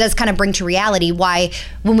I think it does kind of bring to reality why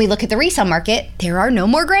when we look at the resale market, there are no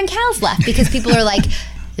more Grand Cals left because people are like,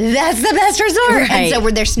 that's the best resort. Right. And so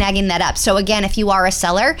they're snagging that up. So again, if you are a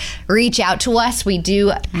seller, reach out to us. We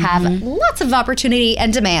do have lots of opportunity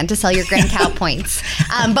and demand to sell your Grand Cal points.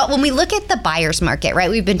 But when we look at the buyer's market, right,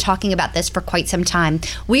 we've been talking about this for quite some time.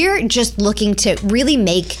 We're just looking to really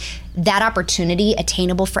make that opportunity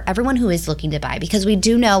attainable for everyone who is looking to buy, because we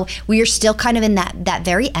do know we are still kind of in that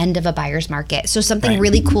very end of a buyer's market. So something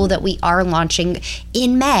really cool that we are launching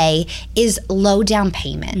in May is low down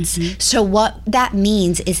payments. So what that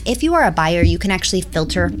means is if you are a buyer, you can actually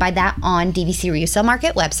filter by that on DVC Resale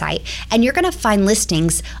Market website, and you're going to find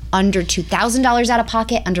listings under $2,000 out of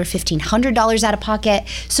pocket, under $1,500 out of pocket.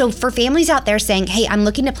 So for families out there saying, hey, I'm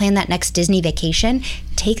looking to plan that next Disney vacation,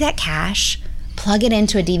 take that cash, plug it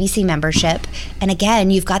into a DVC membership. And again,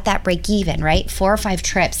 you've got that break even, right? 4 or 5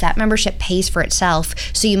 trips, that membership pays for itself.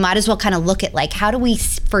 So you might as well kind of look at like, how do we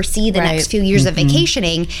foresee the next few years of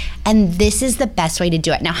vacationing? And this is the best way to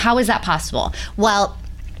do it. Now, how is that possible? Well,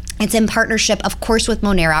 It's in partnership, of course, with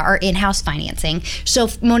Monera, our in-house financing. So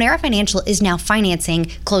Monera Financial is now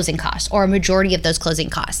financing closing costs, or a majority of those closing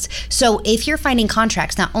costs. So if you're finding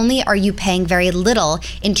contracts, not only are you paying very little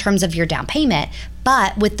in terms of your down payment,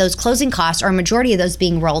 but with those closing costs, or a majority of those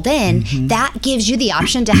being rolled in, that gives you the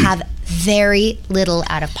option to have very little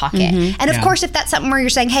out of pocket. And of course, if that's something where you're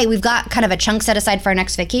saying, hey, we've got kind of a chunk set aside for our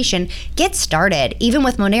next vacation, get started. Even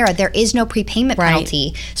with Monera, there is no prepayment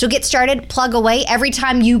penalty. So get started, plug away. Every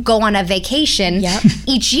time you go on a vacation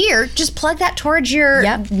each year, just plug that towards your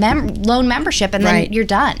loan membership, and then you're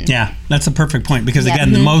done. Yeah, that's a perfect point, because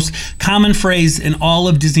again, the most common phrase in all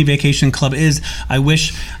of Disney Vacation Club is, I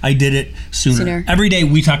wish I did it sooner. Every day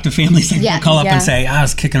we talk to families that call up and say, I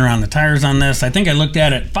was kicking around the tires on this. I think I looked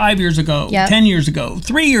at it 5 years ago, 10 years ago,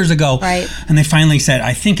 3 years ago. And they finally said,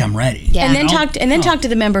 I think I'm ready. And then talk to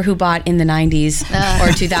the member who bought in the 90s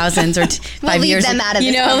or 2000s or 5 years. We'll leave them out of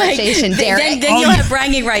this conversation, Derek. Then you'll have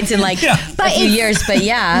bragging rights in like a few years. But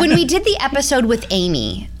when we did the episode with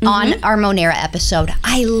Amy on our Monera episode,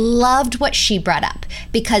 I loved what she brought up,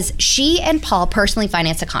 because she and Paul personally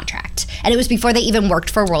financed a contract. And it was before they even worked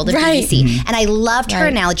for World of DVC. And I loved her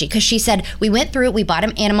analogy, because she said, we went through it, we bought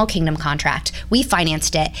an Animal Kingdom contract, we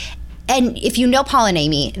financed it. And if you know Paul and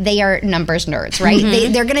Amy, they are numbers nerds,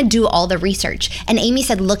 right? They're going to do all the research. And Amy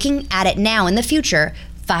said, looking at it now in the future,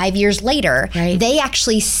 5 years later, they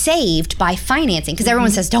actually saved by financing, because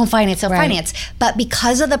everyone says, don't finance, don't finance. But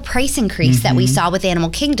because of the price increase that we saw with Animal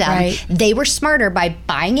Kingdom, they were smarter by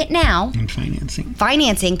buying it now and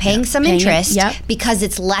financing, paying some interest, because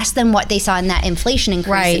it's less than what they saw in that inflation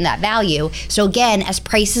increase in that value. So again, as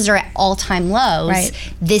prices are at all-time lows,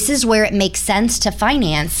 this is where it makes sense to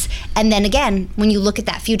finance. And then again, when you look at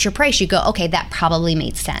that future price, you go, okay, that probably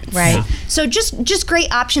made sense. So just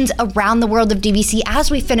great options around the world of DVC. As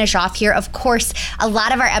we finish off here, of course, a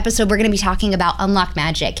lot of our episode, we're going to be talking about Unlock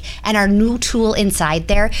Magic and our new tool inside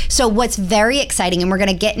there. So what's very exciting, and we're going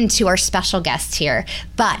to get into our special guests here,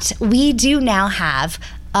 but we do now have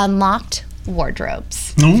unlocked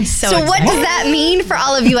wardrobes. So what does that mean for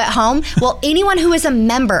all of you at home? Well, anyone who is a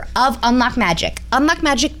member of Unlock Magic,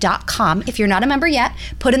 unlockmagic.com, if you're not a member yet,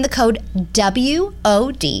 put in the code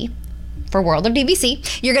WOD for World of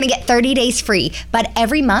DVC. You're going to get 30 days free. But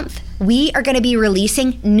every month, we are going to be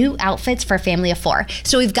releasing new outfits for a family of 4.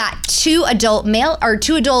 So we've got 2 adult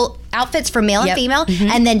outfits for male and female,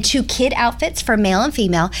 and then 2 kid outfits for male and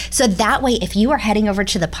female. So that way, if you are heading over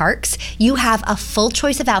to the parks, you have a full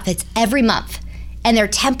choice of outfits every month. And they're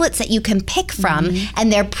templates that you can pick from,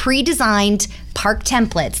 and they're pre-designed park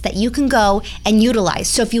templates that you can go and utilize.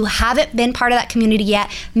 So if you haven't been part of that community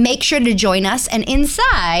yet, make sure to join us. And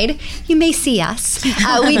inside, you may see us.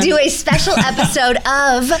 We do a special episode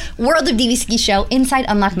of World of DVC show inside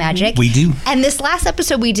Unlock Magic. We do. And this last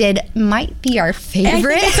episode we did might be our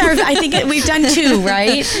favorite. I think we've done 2,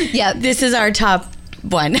 right? This is our top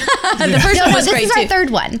one. The first one was great too. This is our third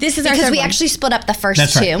one. This is our because third we one. actually split up the first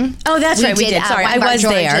That's 2. right. Oh, that's right. We did. Sorry, I was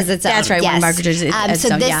there. That's right. One Margaret is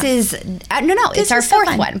so this is it's our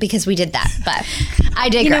 4th one, because we did that. But I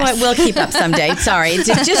digress. You know what? We'll keep up someday. Sorry.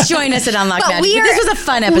 Just join us at Unlock Magic. This was a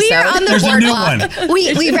fun episode. We are on the boardwalk.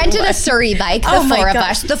 We rented a Surrey bike. The 4 of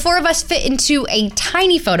us. The 4 of us fit into a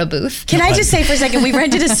tiny photo booth. Can I just say for a second, we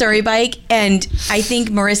rented a Surrey bike, and I think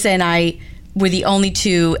Marissa and I were the only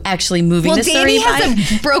 2 actually moving the Surrey bike. Danny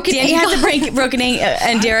has a broken ankle. Danny has a broken ankle,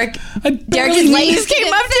 and Derek's legs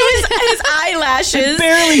came up to his eyelashes. I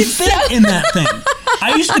barely fit in that thing.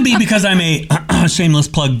 I used to be, because I'm a shameless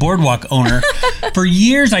plug boardwalk owner, for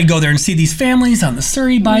years I'd go there and see these families on the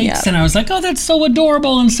Surrey bikes, and I was like, oh, that's so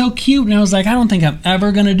adorable and so cute. And I was like, I don't think I'm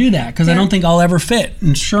ever going to do that, because I don't think I'll ever fit.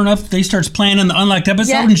 And sure enough, they starts planning the Unlocked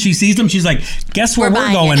episode, and she sees them. She's like, guess where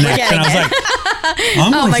we're going next? And I was like,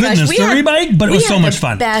 I'm going to fit in a Surrey bike, but it was so much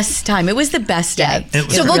fun. Best time. It was the best day.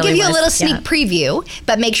 So we'll give you a little sneak preview,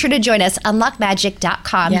 but make sure to join us,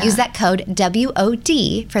 unlockmagic.com. Use that code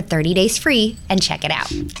WOD for 30 days free and check it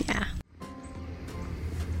out. Yeah.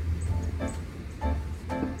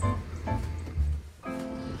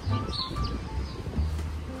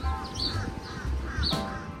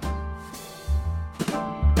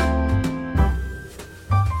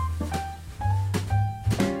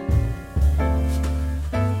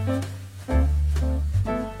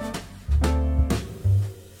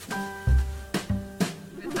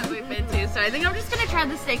 So I think I'm just gonna try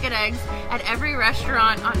the steak and eggs at every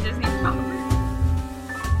restaurant on Disney property.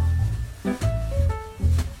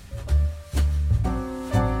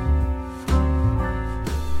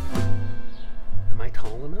 Am I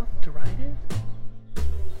tall enough to ride it?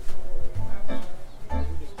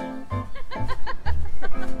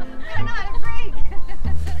 I'm not a freak.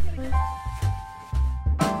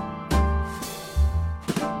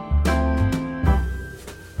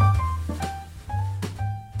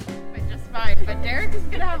 but Derek is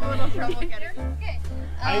gonna have a little trouble getting. Okay.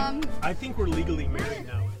 I think we're legally married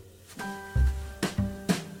now.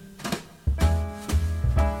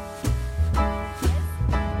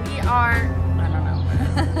 We are. I don't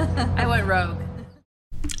know. I went rogue.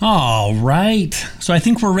 All right. So I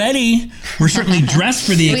think we're ready. We're certainly dressed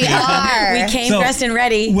for the We occasion. are. We came dressed and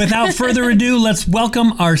ready. Without further ado, let's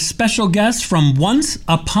welcome our special guest from Once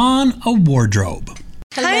Upon a Wardrobe.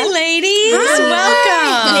 Hi, ladies.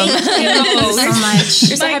 Welcome. Thank you so much.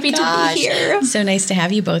 We're so happy to be here. So nice to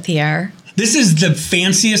have you both here. This is the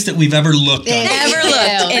fanciest that we've ever looked on. Ever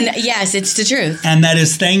looked. And yes, it's the truth. And that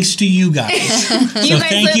is thanks to you guys. So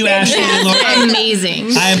thank you, Ashley and Laura.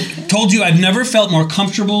 Amazing. I've told you I've never felt more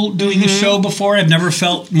comfortable doing a show before. I've never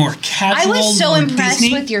felt more I casual. was so more impressed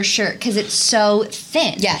Disney. with your shirt because it's so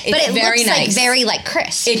thin. Yeah, it's but it very looks nice. like very like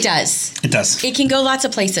crisp. It does. It does. It can go lots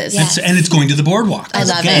of places. Yeah. And it's going to the boardwalk. I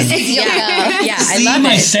love Again. it. Yo-yo. Yeah, I See love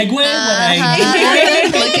my it. segue?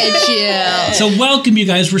 When Look at you. So welcome, you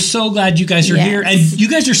guys. We're so glad you guys are Yes. here. And you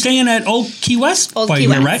guys are staying at Old Key West? Old while Key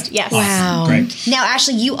you're here, West, right? yes. Awesome. Wow. Great. Now,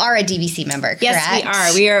 Ashley, you are a DVC member, correct?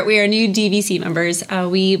 Yes, we are. We are new DVC members.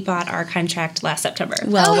 We bought our contract last September.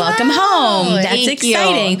 Well, welcome home. That's Thank you.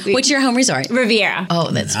 exciting. What's your home resort? Riviera.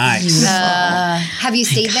 Oh, that's Nice. beautiful. Have you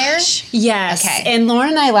stayed there? Yes. Okay. And Lauren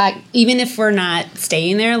and I like, even if we're not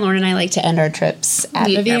staying there, Lauren and I like to end our trips at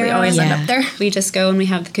Riviera. we always end up there. We just go and we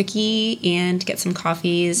have the cookie and get some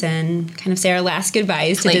coffees and kind of say our last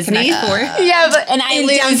goodbyes to Play Disney. Connect Four. Yeah, but and I And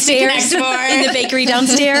lose to downstairs Connect Four. in the bakery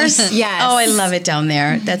downstairs. Yes. Oh, I love it down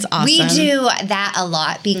there. That's awesome. We do that a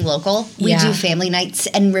lot, being local. We Yeah. do family nights,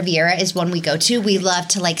 and Riviera is one we go to. We love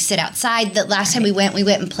to like sit outside. The last time we went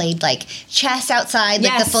and played like chess outside,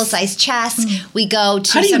 like Yes. the full size chess. We go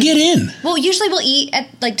to. How do you get in? Well, usually we'll eat at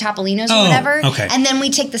like Topolino's or Oh, whatever, okay. and then we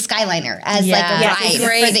take the Skyliner as like a Yeah, it's ride a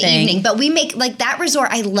great for the thing. evening. But we make like that resort.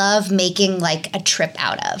 I love making like a trip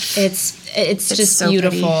out of. It's just so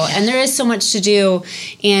beautiful, pretty. and there is so much to do.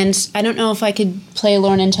 And I don't know if I could play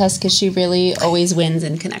Lauren in chess because she really always wins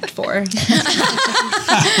in Connect Four.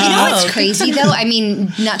 You know what's crazy though? I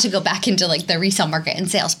mean, not to go back into like the resale market and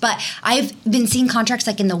sales, but I've been seeing contracts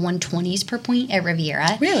like in the 120s per point at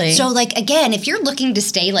Riviera. Really? So like again, if you're looking to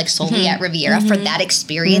stay like solely at Riviera for that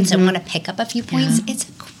experience and want to pick up a few points, it's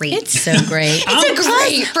great. It's so great. It's a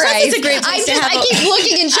great price. it's a great place to have I keep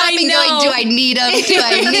looking and shopping, know. going, do I need them? Do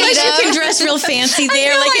I need Plus, you can them? dress real fancy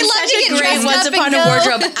there. know, like I it's love to such get a great dressed Once up Upon and a go.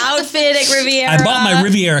 Wardrobe outfit at Riviera. I bought my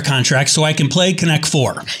Riviera contract so I can play Connect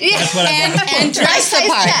 4. That's what I bought. and dress the Life-size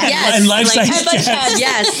part. chess. Yes. And life-size Like chess.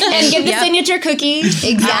 Yes. and get the Yep. signature cookie.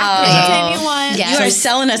 Exactly. Anytime you want. Yes. You are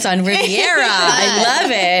selling us on Riviera. I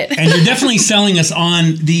love it. And you're definitely selling us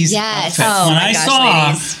on these Yes. outfits. Oh, when my I gosh, saw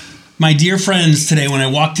ladies. my dear friends today, when I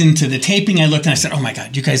walked into the taping, I looked and I said, oh my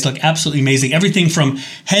God, you guys look absolutely amazing. Everything from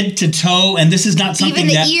head to toe. And this is not something Even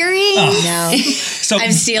the that... earrings. Oh. No. So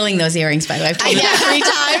I'm stealing those earrings, by the way. I've told you that 3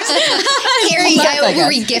 times. Here you go. We'll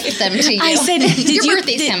re-gift them to you. I said, did Your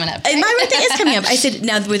birthday's coming up. And my birthday is coming up. I said,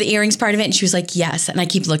 now were the earrings part of it? And she was like, yes. And I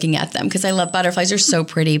keep looking at them because I love butterflies. They're so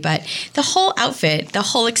pretty. But the whole outfit, the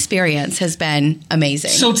whole experience has been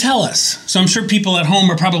amazing. So tell us. So I'm sure people at home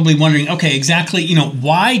are probably wondering, okay, exactly,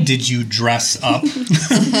 why did you dress up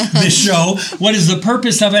this show? What is the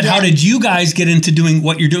purpose of it? How did you guys get into doing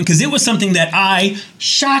what you're doing? Because it was something that I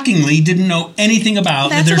shockingly didn't know anything about.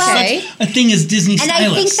 That's There's okay. such a thing as Disney And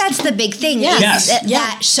stylists. I think that's the big thing. Yeah. Is Yes.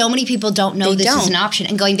 that so many people don't know They this is don't. an option.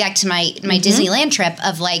 And going back to my Disneyland trip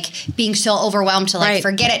of like being so overwhelmed to like Right.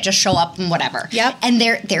 forget it, just show up and whatever. Yep. And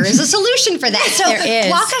there is a solution for that. So There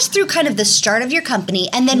is. walk us through kind of the start of your company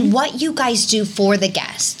and then what you guys do for the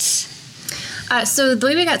guests. So the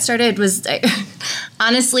way we got started was,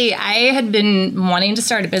 honestly, I had been wanting to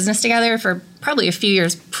start a business together for probably a few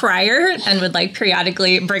years prior and would like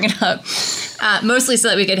periodically bring it up, mostly so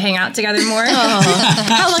that we could hang out together more.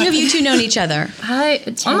 How long have you two known each other?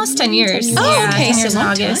 Almost 10 years. Oh, Yeah, okay, 10 so years a in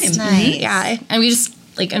long August. time. Nice. Yeah, and we just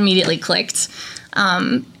like immediately clicked.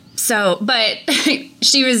 But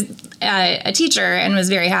she was a teacher and was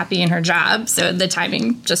very happy in her job, so the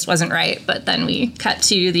timing just wasn't right. But then we cut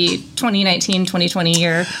to the 2019-2020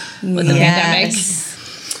 year with the pandemic.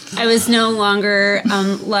 I was no longer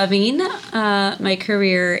loving my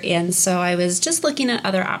career, and so I was just looking at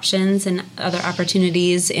other options and other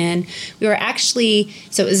opportunities. And we were actually,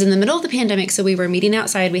 so it was in the middle of the pandemic, so we were meeting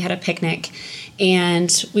outside. We had a picnic,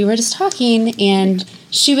 and we were just talking, and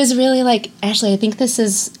she was really like, Ashley, I think this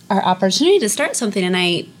is our opportunity to start something. And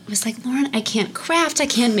I was like, Lauren, I can't craft, I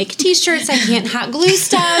can't make t-shirts, I can't hot glue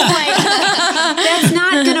stuff. Like, that's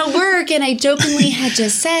not gonna work. And I jokingly had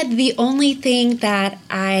just said, the only thing that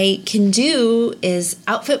I can do is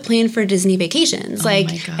outfit plan for Disney vacations.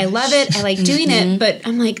 Like, I love it, I like doing it, but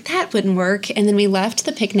I'm like, that wouldn't work. And then we left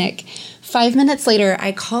the picnic. 5 minutes later,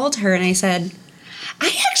 I called her and I said, I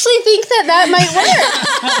actually think that might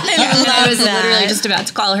work. I was literally just about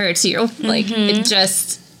to call her too. Like,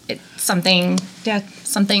 something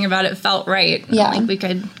about it felt right. Yeah. Like we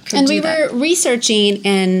could and do we that. were researching,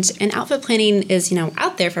 and outfit planning is,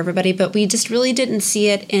 out there for everybody, but we just really didn't see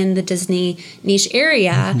it in the Disney niche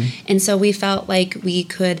area. And so we felt like we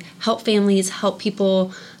could help families, help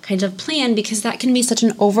people kind of plan, because that can be such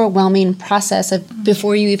an overwhelming process of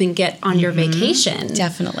before you even get on your vacation.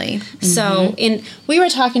 Definitely. So, and we were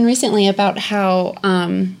talking recently about how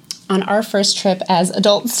on our first trip as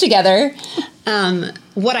adults together,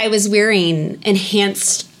 what I was wearing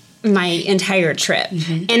enhanced my entire trip.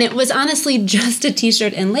 And it was honestly just a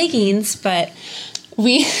t-shirt and leggings, but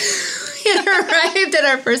we arrived at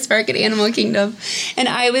our first park at Animal Kingdom, and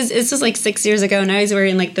this was like 6 years ago, and I was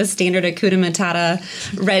wearing like the standard Hakuna Matata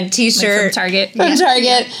red t-shirt like from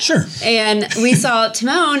Target. Sure. And we saw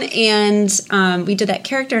Timon, and we did that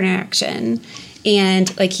character interaction,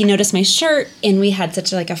 and like he noticed my shirt, and we had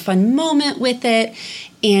such like a fun moment with it.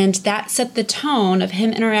 And that set the tone of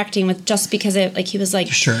him interacting with, just because it, like, he was like,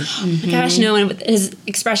 shirt. Gosh, no. And with his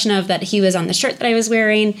expression of that he was on the shirt that I was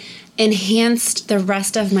wearing enhanced the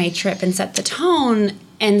rest of my trip and set the tone.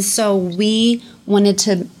 And so we wanted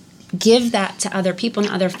to give that to other people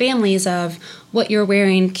and other families of what you're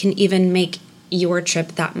wearing can even make your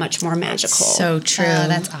trip that much more magical. So true. Oh,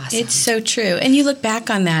 that's awesome. It's so true. And you look back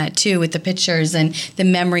on that too with the pictures and the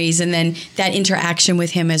memories, and then that interaction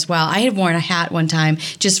with him as well. I had worn a hat one time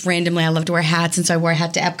just randomly. I love to wear hats, and so I wore a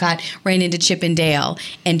hat to Epcot, ran into Chip and Dale,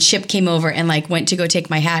 and Chip came over and like went to go take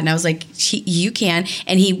my hat, and I was like, you can.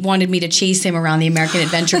 And he wanted me to chase him around the American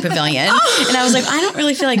Adventure Pavilion. And I was like, I don't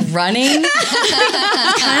really feel like running.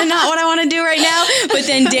 Kind of not what I want to do right now. But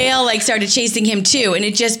then Dale like started chasing him too, and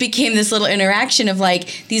it just became this little interaction of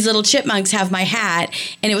like, these little chipmunks have my hat,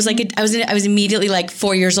 and it was like I was immediately like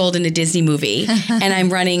 4 years old in a Disney movie, and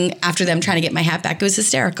I'm running after them trying to get my hat back. It was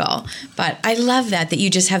hysterical. But I love that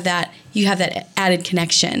you just have that, you have that added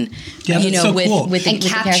connection, with and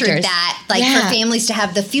captured that, like, for families to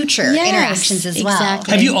have the future interactions as well.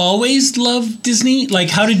 Exactly. Have you always loved Disney? Like,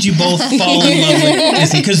 how did you both fall in love with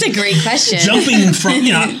Disney? That's a great question. Jumping from,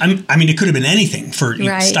 I mean, it could have been anything for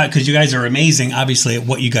because you guys are amazing, obviously, at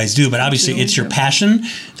what you guys do, but obviously it's your passion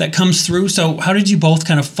that comes through. So how did you both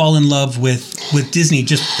kind of fall in love with Disney,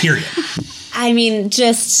 just period? I mean,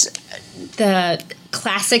 just the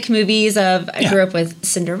classic movies of, I grew up with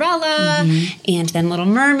Cinderella and then Little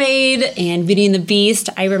Mermaid and Beauty and the Beast.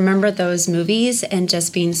 I remember those movies and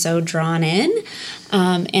just being so drawn in.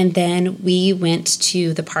 And then we went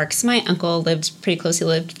to the parks. My uncle pretty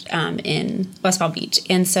closely in West Palm Beach.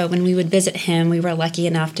 And so when we would visit him, we were lucky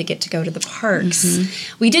enough to get to go to the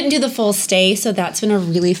parks. We didn't do the full stay, so that's been a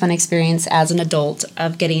really fun experience as an adult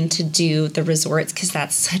of getting to do the resorts, because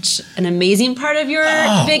that's such an amazing part of your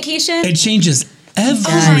vacation. It changes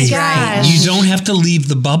everything. Oh my gosh. You don't have to leave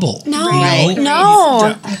the bubble. No.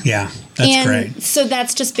 Yeah, that's great. So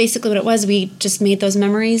that's just basically what it was. We just made those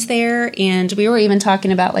memories there, and we were even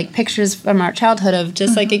talking about like pictures from our childhood of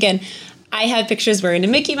just like, again, I have pictures wearing a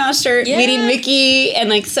Mickey Mouse shirt, meeting Mickey, and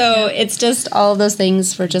like, so it's just all of those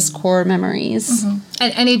things were just core memories.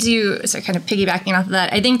 And I do, so kind of piggybacking off of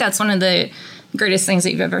that, I think that's one of the greatest things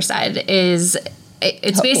that you've ever said is,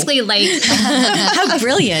 it's basically like... How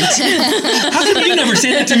brilliant. How come you never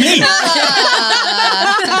say that to me?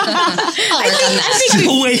 I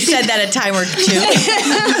think we said that a time or two.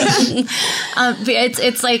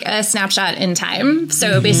 It's like a snapshot in time.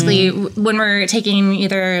 So basically, when we're taking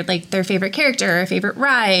either like their favorite character, or favorite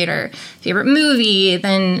ride, or favorite movie,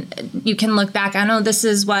 then you can look back. I know this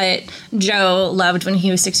is what Joe loved when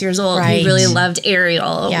he was 6 years old. He really loved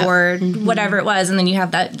Ariel or whatever it was, and then you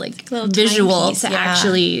have that like visual to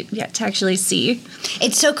actually see.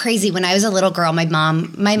 It's so crazy. When I was a little girl, my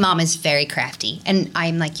mom is very crafty, and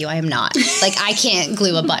I'm like you. I am not. Like, I can't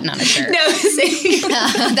glue a button on a shirt. No,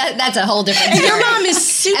 that's a whole different story. Your mom is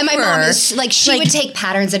super. And my mom is like, she would take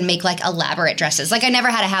patterns and make like elaborate dresses. Like, I never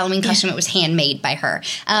had a Halloween costume. It was handmade by her.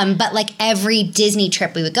 But like every Disney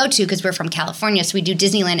trip we would go to, because we're from California, so we do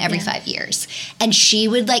Disneyland every 5 years. And she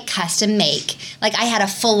would like custom make, like, I had a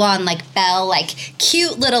full on like Belle, like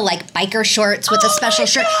cute little like biker shorts with a special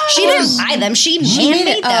shirt. She didn't buy them. She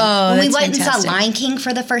handmade them. When we went and saw Lion King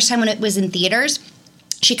for the first time when it was in theaters,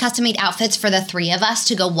 she custom made outfits for the three of us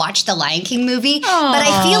to go watch the Lion King movie. But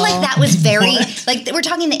I feel like that was very, like, we're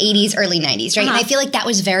talking the 80s, early 90s, right? And I feel like that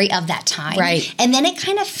was very of that time. Right. And then it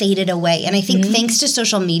kind of faded away. And I think thanks to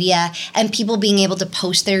social media and people being able to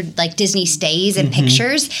post their, like, Disney stays and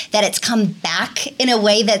pictures, that it's come back in a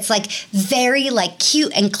way that's, like, very, like,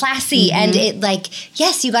 cute and classy. And it, like,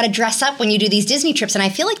 yes, you got to dress up when you do these Disney trips. And I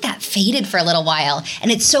feel like that faded for a little while.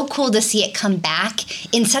 And it's so cool to see it come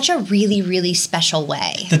back in such a really, really special way.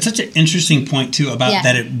 That's such an interesting point, too, about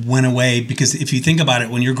that it went away, because if you think about it,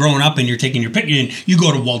 when you're growing up and you're taking your picture and you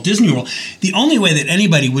go to Walt Disney World, the only way that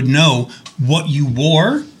anybody would know what you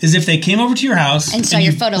wore is if they came over to your house and saw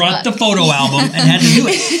your photo brought the photo album and had to do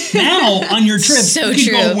it. Now, on your trips,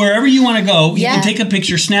 you can go wherever you want to go. You can take a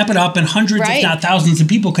picture, snap it up, and hundreds, if not thousands of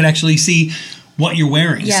people could actually see what you're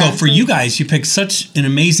wearing. So for you guys, you picked such an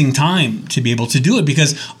amazing time to be able to do it,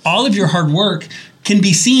 because all of your hard work can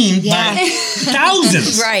be seen by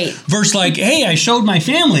thousands. Versus like, hey, I showed my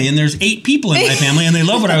family and there's 8 people in my family and they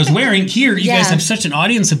love what I was wearing. Here, you guys have such an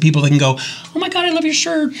audience of people that can go, oh my God, I love your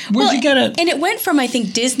shirt. Where'd you get it? And it went from, I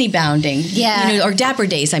think, Disney bounding, you know, or Dapper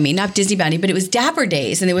Days, I mean, not Disney bounding, but it was Dapper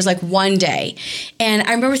Days, and it was like one day. And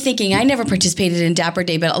I remember thinking, I never participated in Dapper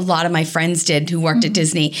Day, but a lot of my friends did who worked at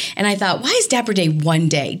Disney. And I thought, why is Dapper Day one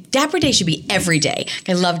day? Dapper Day should be every day.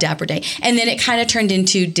 I love Dapper Day. And then it kind of turned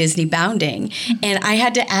into Disney bounding. And I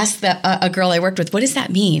had to ask a girl I worked with, what does that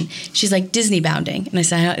mean? She's like, Disney bounding. And I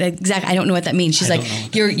said, I don't know what that means. She's like,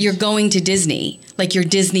 you're going to Disney, like you're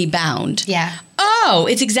Disney bound. Oh,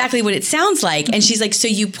 it's exactly what it sounds like. And she's like, so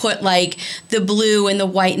you put like the blue and the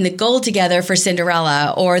white and the gold together for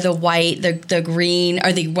Cinderella, or the white, the green,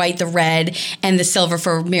 or the white, the red, and the silver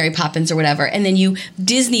for Mary Poppins or whatever. And then you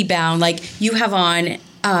Disney bound, like you have on,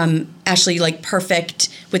 Ashley, like perfect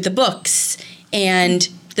with the books and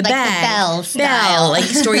the like bag. The Belle style. Like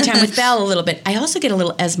story time with Belle a little bit. I also get a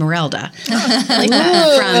little Esmeralda, like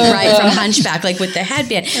from Hunchback, like with the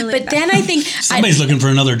headband. But then I think somebody's looking for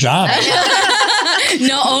another job.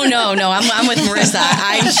 No, I'm with Marissa.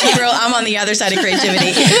 I'm on the other side of creativity.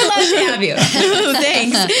 We'd love to have you.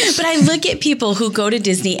 Thanks. But I look at people who go to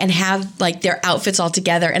Disney and have like their outfits all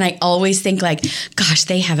together, and I always think like, gosh,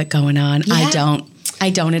 they have it going on. I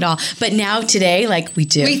don't at all. But now today, like we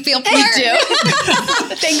do. We feel part. We do.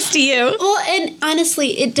 Thanks to you. Well, and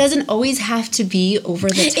honestly, it doesn't always have to be over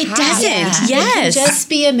the top. It doesn't. It Yes. can just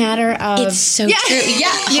be a matter of. It's so true. Yeah.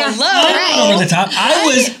 Hello. Over the top.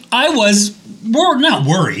 I was not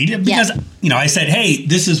worried, because I said, hey,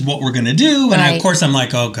 this is what we're going to do. And of course I'm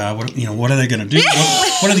like, oh God, what are they going to do?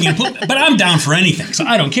 What are they going to put? But I'm down for anything, so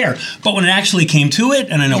I don't care. But when it actually came to it,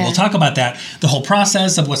 and I know we'll talk about that, the whole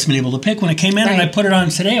process of what's been able to pick, when it came in and I put it on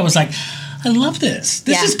today, I was like, I love this.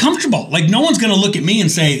 This is comfortable. Like, no one's going to look at me and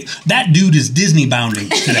say, that dude is Disney bounding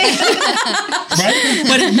today. Right?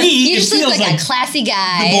 But at me, it feels like a classy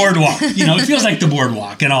guy. The boardwalk. It feels like the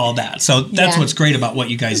boardwalk and all of that. So that's what's great about what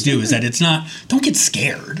you guys do, is that it's not, don't get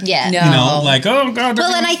scared. Yeah. No. Like, oh God.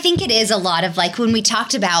 Well, and I think it is a lot of like when we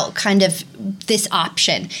talked about kind of this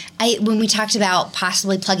option, when we talked about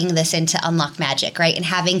possibly plugging this into Unlock Magic, right? And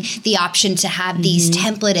having the option to have these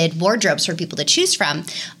templated wardrobes for people to choose from.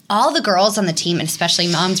 All the girls on the team, and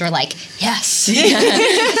especially moms, were like, yes.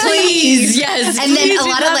 Please, yes. And then a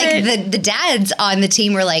lot of like the dads on the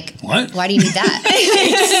team were like, what? Why do you need that?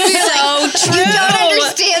 So true. You don't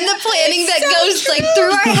understand the planning that goes like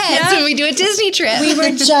through our heads when we do a Disney trip. We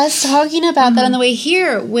were just talking about that on the way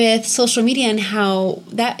here with social media, and how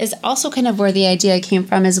that is also kind of where the idea came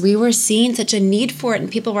from, is we were seeing such a need for it,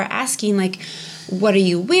 and people were asking like, what are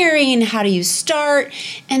you wearing? How do you start?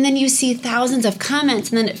 And then you see thousands of comments,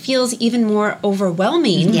 and then it feels even more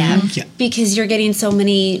overwhelming. Because you're getting so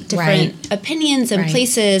many different opinions and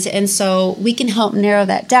places. And so we can help narrow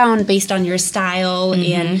that down based on your style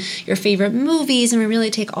and your favorite movies. And we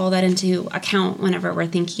really take all that into account whenever we're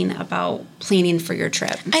thinking about planning for your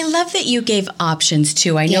trip. I love that you gave options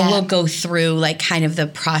too. I know we'll go through like kind of the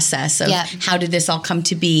process of how did this all come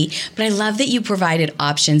to be, but I love that you provided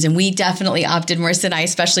options, and we definitely opted, Marissa and I,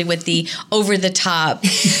 especially with the over-the-top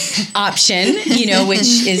option,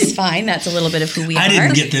 which is fine. That's a little bit of who we are. I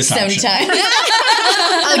didn't get this option. Sometimes.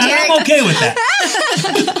 Derek, I'm okay with that.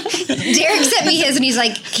 Derek sent me his, and he's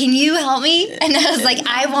like, can you help me? And I was like,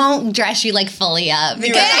 I won't dress you like fully up,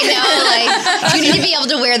 because I know like you need to be able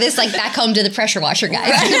to wear this like back home to the pressure washer guy.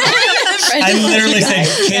 I literally said,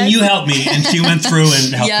 can you help me? And she went through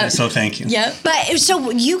and helped me, so thank you. But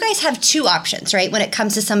so you guys have two options, right? When it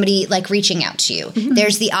comes to somebody like reaching out to you,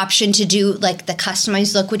 there's the option to do like the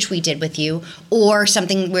customized look, which we did with you, or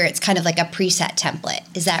something where it's kind of like a preset template.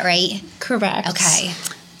 Is that right? Correct. Okay.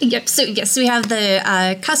 Yep. So yes, we have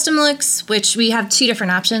the custom looks, which we have 2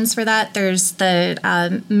 different options for that. There's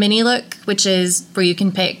the mini look, which is where you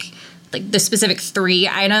can pick like the specific 3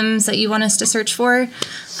 items that you want us to search for.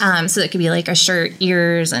 So that could be like a shirt,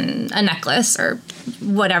 ears, and a necklace, or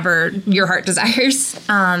whatever your heart desires.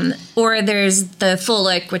 Or there's the full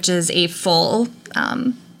look, which is a full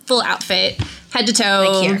outfit, head to toe.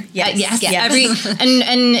 Like here. Yes.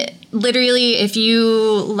 And literally, if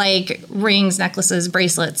you like rings, necklaces,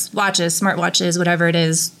 bracelets, watches, smartwatches, whatever it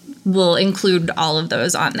is, we'll include all of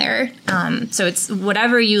those on there. So it's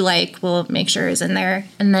whatever you like, we'll make sure is in there.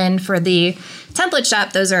 And then for the template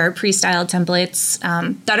shop, those are pre-styled templates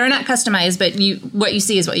that are not customized, but what you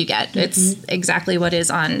see is what you get. It's exactly what is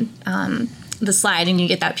on the slide, and you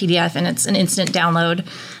get that PDF, and it's an instant download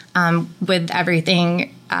with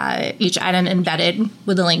everything, each item embedded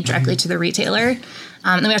with a link directly to the retailer.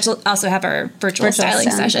 And we also have our virtual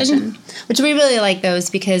styling session. Which we really like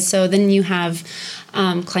those, because so then you have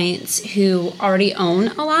clients who already own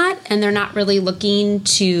a lot and they're not really looking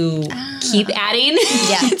to keep adding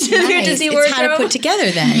to their Disney wardrobe. It's how to put together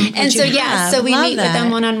then. And so, so we meet with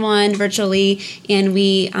them one-on-one virtually, and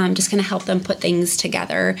we just kind of help them put things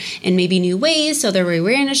together in maybe new ways. So they're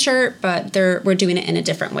wearing a shirt, but we're doing it in a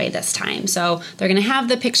different way this time. So they're going to have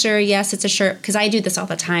the picture. Yes, it's a shirt, because I do this all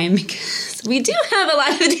the time, because we do have a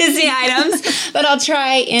lot of Disney items, but I'll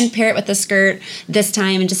try and pair it with the skirt this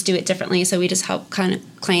time and just do it differently. So we just help kind of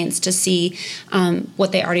clients to see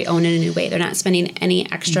what they already own in a new way. They're not spending any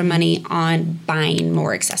extra money on buying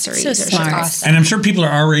more accessories. So smart. Awesome. And I'm sure people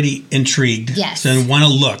are already intrigued. Yes. So they want to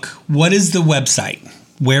look. What is the website?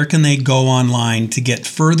 Where can they go online to get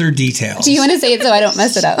further details? Do you want to say it so I don't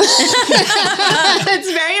mess it up?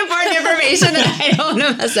 It's very important information that I don't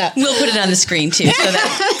want to mess up. We'll put it on the screen too, so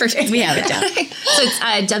that we have it down. So it's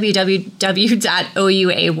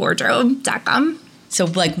www.ouawardrobe.com. So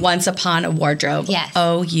like Once Upon a Wardrobe. Yes.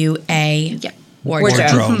 OUA. Yep.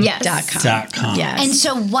 Wardrobe. Yes. .com. Yes. And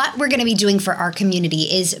so what we're going to be doing for our community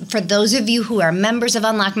is, for those of you who are members of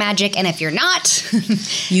Unlock Magic, and if you're not,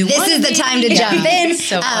 this is the time to jump in.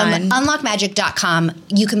 So fun. Unlockmagic.com,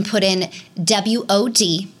 you can put in WOD,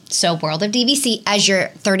 so World of DVC, as your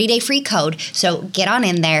 30-day free code. So get on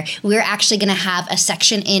in there. We're actually going to have a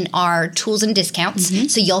section in our tools and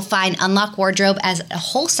discounts. So you'll find Unlock Wardrobe as a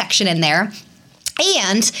whole section in there.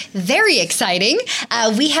 And very exciting,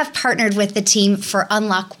 we have partnered with the team for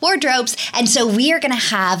Unlock Wardrobes. And so we are going to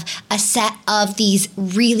have a set of these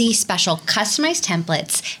really special customized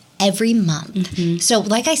templates every month. So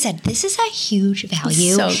like I said, this is a huge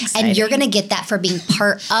value. So exciting. And you're going to get that for being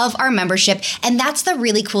part of our membership. And that's the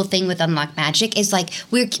really cool thing with Unlock Magic, is like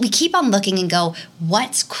we keep on looking and go,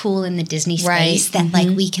 what's cool in the Disney space that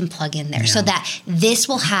like we can plug in there, so that this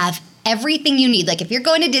will have everything you need. Like if you're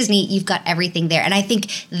going to Disney, you've got everything there. And I think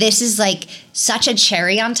this is like such a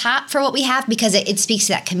cherry on top for what we have, because it speaks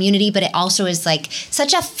to that community, but it also is like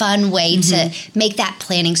such a fun way to make that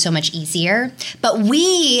planning so much easier. But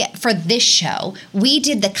we, for this show, we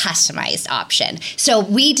did the customized option. So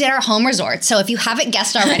we did our home resort. So if you haven't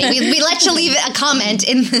guessed already, we let you leave a comment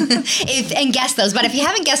and guess those. But if you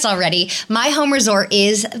haven't guessed already, my home resort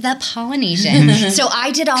is the Polynesian. So I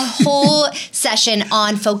did a whole session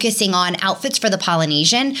on focusing on outfits for the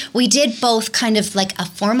Polynesian. We did both kind of like a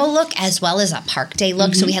formal look as well as a park day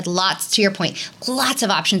look. So we had lots, to your point, lots of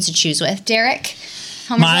options to choose with. Derek?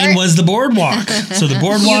 Mine was the boardwalk. So the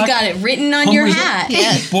boardwalk. You got it written on your hat.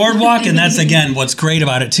 Boardwalk, and that's again what's great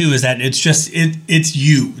about it too, is that it's just it's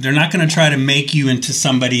you. They're not going to try to make you into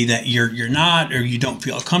somebody that you're not, or you don't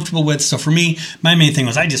feel comfortable with. So for me, my main thing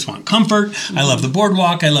was I just want comfort. I love the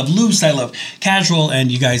boardwalk. I love loose. I love casual,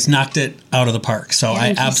 and you guys knocked it out of the park. So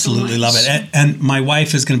I absolutely love it. And my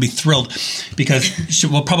wife is going to be thrilled, because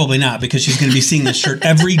probably not, because she's going to be seeing this shirt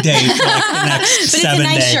every day for like the next 7 days. But it's a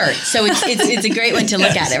nice shirt, so it's a great one to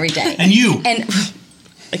look at every day. And you. And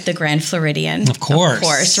like the Grand Floridian. Of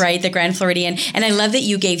course, right? The Grand Floridian. And I love that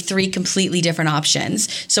you gave 3 completely different options.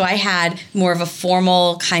 So I had more of a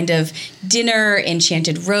formal kind of dinner,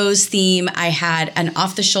 enchanted rose theme. I had an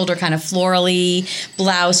off-the-shoulder kind of florally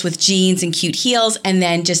blouse with jeans and cute heels, and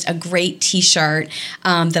then just a great t-shirt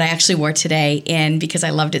that I actually wore today because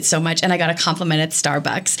I loved it so much. And I got a compliment at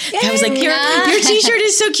Starbucks. I was like, your t-shirt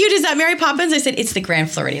is so cute. Is that Mary Poppins? I said, it's the Grand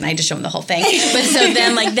Floridian. I just showed them the whole thing. But so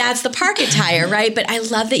then like that's the park attire, right? But I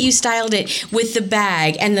love that you styled it with the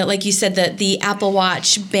bag and like you said, the Apple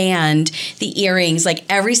Watch band, the earrings, like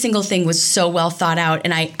every single thing was so well thought out.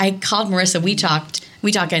 And I called Marissa. We talk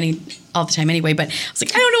all the time anyway, but I was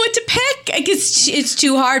like, I don't know what to pick. I guess it's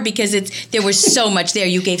too hard because there was so much there.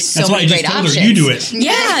 You gave so many great options. You do it.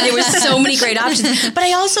 Yeah, there was so many great options. But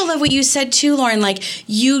I also love what you said too, Lauren. Like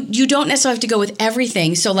you don't necessarily have to go with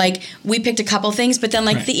everything. So like we picked a couple things, but then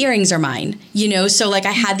like the earrings are mine, So like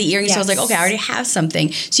I had the earrings, so I was like, okay, I already have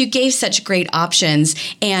something. So you gave such great options.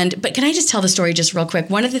 But can I just tell the story just real quick?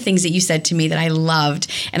 One of the things that you said to me that I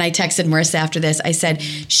loved, and I texted Marissa after this, I said,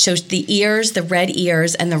 so the ears, the red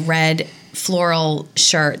ears and the red floral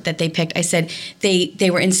shirt that they picked, I said they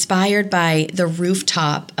were inspired by the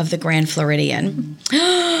rooftop of the Grand Floridian. Who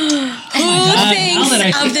thinks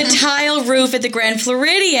of the tile roof at the Grand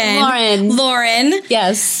Floridian? Lauren.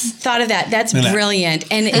 Yes. Thought of that. That's brilliant.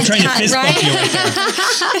 And I'm trying to fist bump you right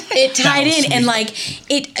there. It tied in sweet. And like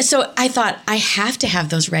it. So I thought I have to have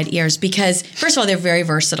those red ears because first of all, they're very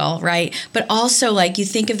versatile, right? But also like you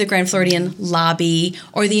think of the Grand Floridian lobby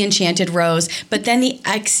or the Enchanted Rose, but then the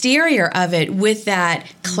exterior of it with that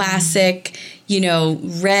classic,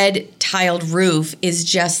 red tiled roof is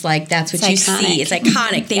just like, that's what you see. It's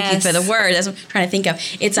iconic. Thank you for the word. That's what I'm trying to think of.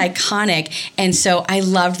 It's iconic. And so I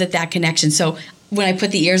loved that connection. So when I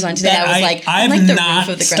put the ears on today, I was like, I've like the not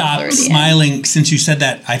roof of the stopped smiling since you said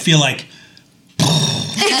that. I feel like,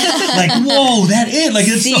 like, whoa, that is like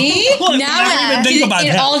it's See? so cool. Now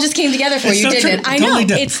it all just came together for you, didn't it? I know.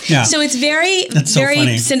 So it's very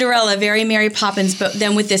funny. Cinderella, very Mary Poppins, but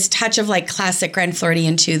then with this touch of like classic Grand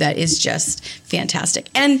Floridian too, that is just fantastic.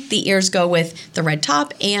 And the ears go with the red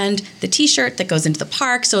top and the T-shirt that goes into the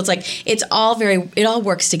park. So it's like it all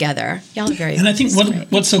works together. Y'all are very. And I think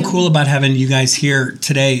what's so cool about having you guys here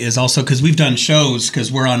today is also because we've done shows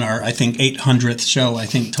because we're on our 800th show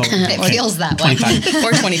total. It feels that 25. way.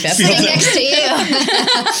 Or 25th. Sitting next to you.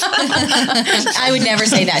 I would never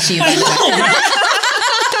say that to you, by the way.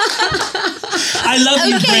 I love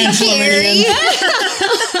you, Grand Floridian.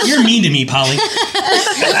 You're mean to me, Polly.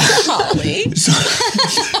 Polly.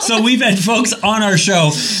 So we've had folks on our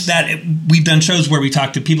show that we've done shows where we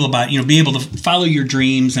talk to people about, be able to follow your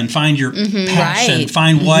dreams and find your passion,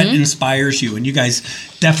 find what inspires you. And you guys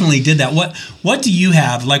definitely did that. What do you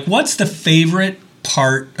have? Like, what's the favorite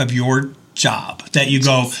part of your job that you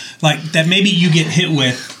go like that maybe you get hit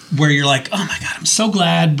with where you're like, oh my God, I'm so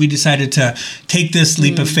glad we decided to take this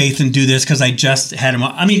leap of faith and do this because I just had them.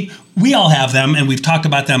 I mean, we all have them and we've talked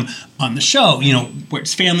about them on the show, where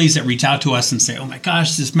it's families that reach out to us and say, oh my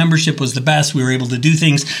gosh, this membership was the best. We were able to do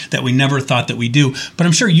things that we never thought that we do. But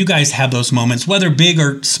I'm sure you guys have those moments, whether big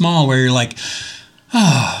or small, where you're like,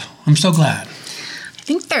 oh, I'm so glad.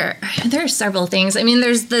 I think there are several things. I mean,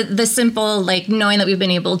 there's the simple, like, knowing that we've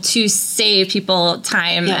been able to save people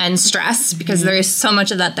time and stress, because there is so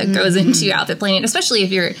much of that goes into outfit planning, especially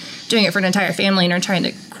if you're doing it for an entire family and are trying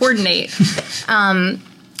to coordinate.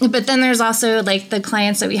 But then there's also like the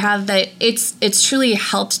clients that we have that it's truly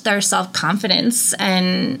helped their self-confidence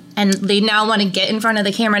and they now want to get in front of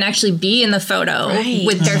the camera and actually be in the photo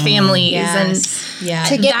with their families. And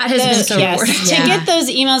that has been so rewarding. To get those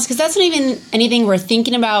emails, because that's not even anything we're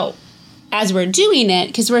thinking about as we're doing it,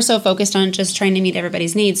 because we're so focused on just trying to meet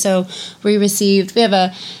everybody's needs. So we have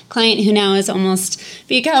a client who now has almost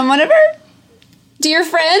become one of our dear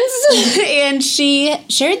friends and she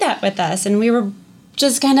shared that with us and we were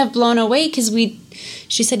just kind of blown away because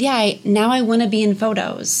she said, now I want to be in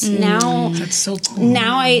photos. Now that's so cool.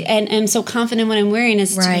 Now I'm so confident what I'm wearing.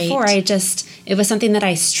 As before, it was something that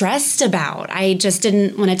I stressed about. I just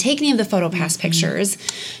didn't want to take any of the PhotoPass pictures.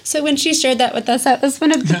 So when she shared that with us, that was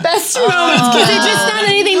one of the best moments because it's just not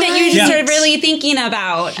anything that you're just sort of really thinking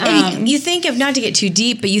about. You think of, not to get too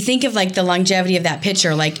deep, but you think of like the longevity of that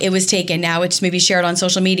picture. Like it was taken, now it's maybe shared on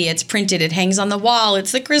social media, it's printed, it hangs on the wall,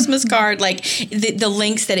 it's the Christmas card, like the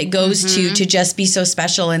links that it goes to just be so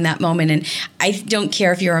special in that moment. And I don't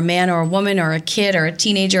care if you're a man or a woman or a kid or a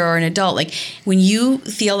teenager or an adult, like when you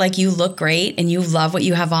feel like you look great and you love what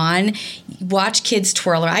you have on, watch kids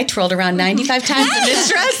twirl. I twirled around 95 times in this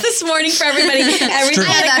dress this morning for everybody. Everything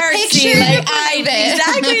I have a picture.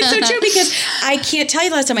 Exactly, it's so true, because I can't tell you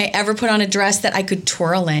the last time I ever put on a dress that I could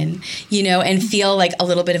twirl in, and feel like a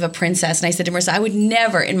little bit of a princess. And I said to Marissa, I would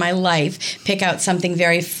never in my life pick out something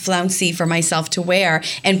very flouncy for myself to wear.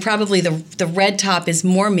 And probably the red top is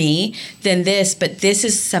more me than this, but this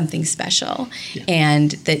is something special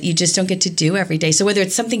and that you just don't get to do every day. So whether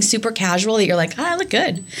it's something super casual that you're like, I look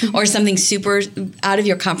good, or something super out of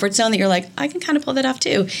your comfort zone that you're like, I can kind of pull that off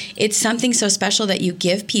too. It's something so special that you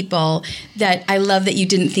give people that I love that you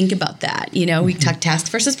didn't think about that. We talk task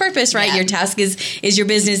versus purpose, right? Yeah. Your task is your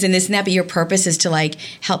business and this and that, but your purpose is to like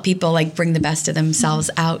help people like bring the best of themselves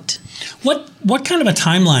out. What what kind of a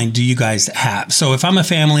timeline do you guys have? So if I'm a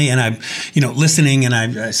family and I'm, listening and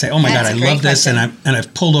I say, oh my God, I love this. And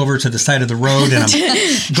I've pulled over to the side of the road and I'm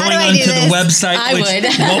going onto the website.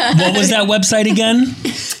 What was that website again?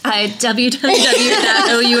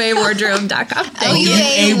 www.ouawardrobe.com.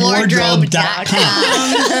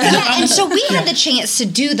 ouawardrobe.com. And so we had the chance to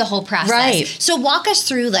do the whole process. Right. So walk us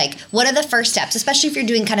through, like, what are the first steps, especially if you're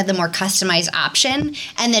doing kind of the more customized option?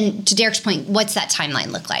 And then to Derek's point, what's that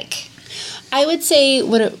timeline look like? I would say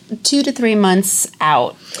 2 to 3 months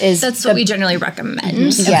out is what we generally recommend.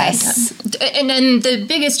 Mm-hmm. Yes. And then the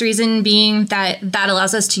biggest reason being that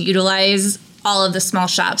allows us to utilize all of the small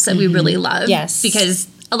shops that we really love. Yes. Because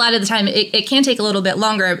a lot of the time it can take a little bit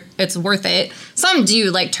longer. It's worth it. Some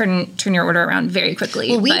do turn your order around very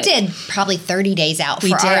quickly. Well, we did probably 30 days out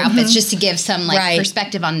for our outfits just to give some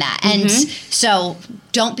perspective on that. And so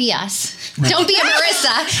don't be us. Don't be a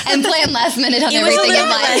Marissa and plan last minute on everything in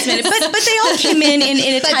life. Last minute, but they all came in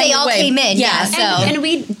a but timely they all way. came in, yeah. So and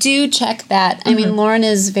we do check that. I mean, Lauren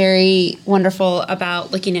is very wonderful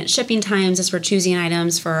about looking at shipping times as we're choosing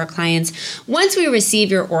items for our clients. Once we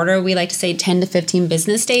receive your order, we like to say 10 to 15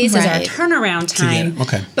 business days is our turnaround time.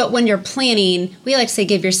 Okay. But when you're planning, we like to say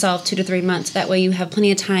give yourself 2 to 3 months. That way you have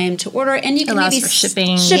plenty of time to order, and you can allows maybe for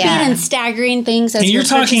shipping and staggering things as and you're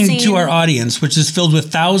talking purchasing. to our audience, which is filled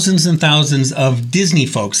with thousands and thousands of Disney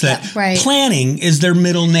folks that planning is their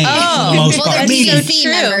middle name for the most part. They're DVC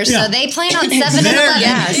members, so they plan on 7-Eleven.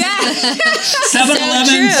 Yes.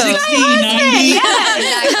 7-Eleven, 60, 90.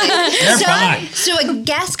 Exactly. They're fine. So a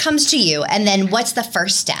guest comes to you, and then what's the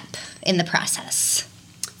first step in the process?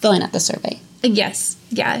 Filling out the survey. Yes.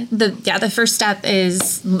 Yeah. The first step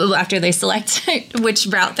is after they select which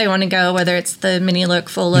route they want to go, whether it's the mini look,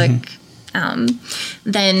 full look.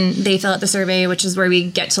 Then they fill out the survey, which is where we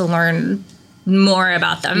get to learn more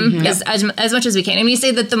about them as much as we can. And we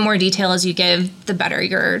say that the more detail as you give, the better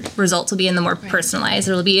your results will be and the more personalized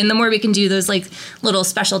it'll be. And the more we can do those little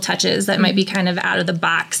special touches that might be kind of out of the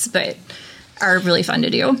box, but are really fun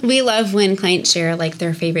to do. We love when clients share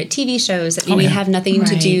their favorite TV shows that maybe have nothing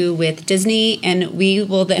to do with Disney, and we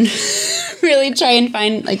will then really try and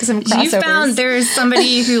find some crossovers. You found there's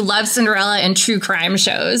somebody who loves Cinderella and true crime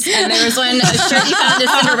shows, and there was one shirt you found of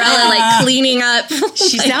Cinderella cleaning up.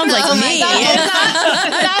 She sounds like me.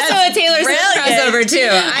 That's a Taylor Swift crossover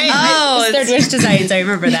too. Third Wish Designs. I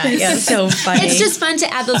remember that. Yes. So funny. It's just fun to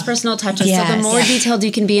add those personal touches. So the more detailed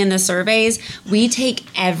you can be in the surveys, we take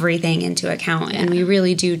everything into account. And we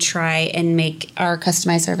really do try and make our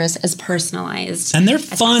customized service as personalized. And they're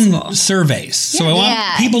fun surveys. So I want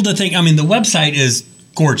people to think, the website is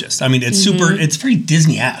gorgeous. It's super, it's very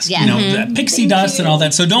Disney-esque, that pixie dust and all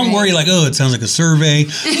that. So don't worry it sounds like a survey.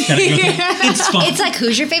 It's fun. It's like,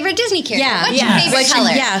 who's your favorite Disney character? Yeah. What's your favorite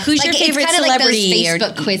color? Yeah, who's your favorite celebrity? It's kind of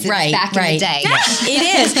like those Facebook quizzes back in the day. It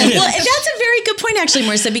is. Well, that's a very good point, actually,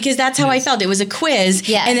 Marissa, because that's how I felt. It was a quiz,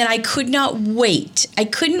 and then I could not wait. I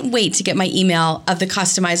couldn't wait to get my email of the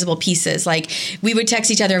customizable pieces. We would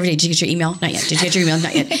text each other every day. Did you get your email? Not yet. Did you get your email?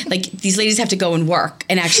 Not yet. These ladies have to go and work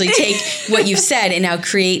and actually take what you've said and now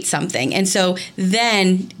create something. And so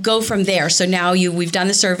then go from there. So now we've done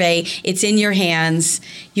the survey. It's in your hands.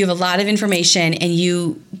 You have a lot of information, and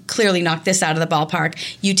you clearly knocked this out of the ballpark.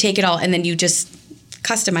 You take it all, and then you just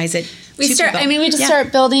customize it. We start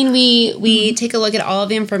building. We take a look at all of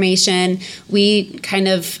the information. We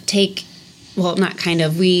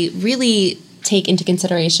we really take into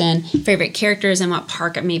consideration favorite characters and what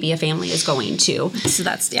park maybe a family is going to. So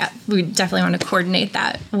we definitely want to coordinate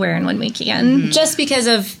that where and when we can. Just because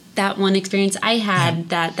of that one experience I had,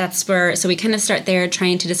 that's where, so we kind of start there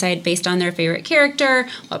trying to decide based on their favorite character,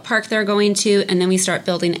 what park they're going to, and then we start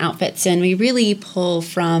building outfits, and we really pull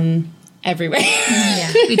from everywhere.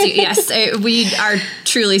 We do. Yes, we are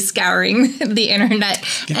truly scouring the internet.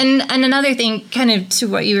 And another thing, kind of to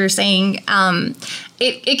what you were saying,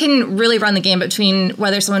 it can really run the game between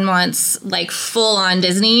whether someone wants full on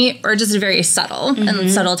Disney or just very subtle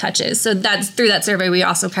and subtle touches. So that's through that survey we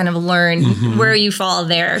also kind of learn where you fall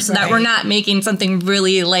there, so that we're not making something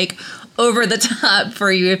really over the top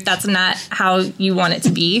for you if that's not how you want it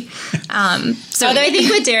to be. Although I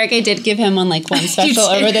think with Derek, I did give him one special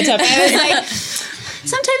over the top. I was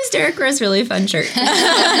sometimes Derek wears really fun shirts. We'll give him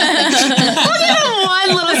one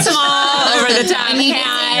little small over the top.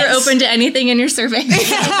 You're open to anything in your survey.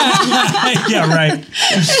 Yeah, right.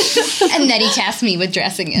 And then he tasked me with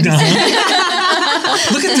dressing it.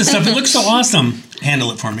 Look at this stuff. It looks so awesome.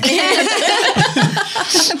 Handle it for me.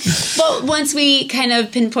 But once we kind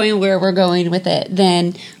of pinpoint where we're going with it,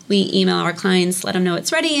 then we email our clients, let them know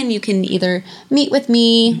it's ready, and you can either meet with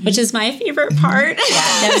me, which is my favorite part.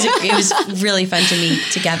 It was really fun to meet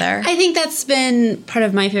together. I think that's been part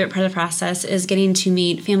of my favorite part of the process is getting to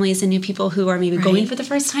meet families and new people who are maybe going for the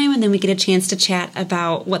first time, and then we get a chance to chat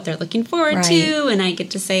about what they're looking forward to, and I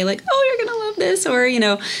get to say like, oh, you're going to love this, or,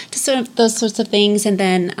 just sort of those sorts of things, and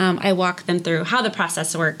then I walk them through how the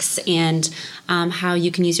process works and how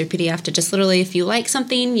you can use your PDF to just literally, if you like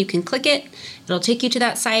something, you can click it, it'll take you to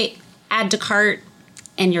that site, add to cart,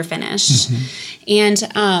 and you're finished. And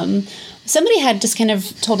somebody had just kind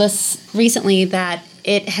of told us recently that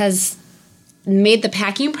it has made the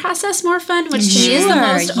packing process more fun, which to me is the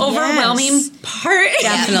most overwhelming part.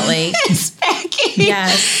 Definitely. It's packing.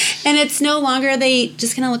 Yes. And it's no longer they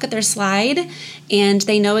just kind of look at their slide and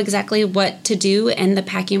they know exactly what to do, and the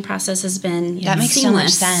packing process has been That makes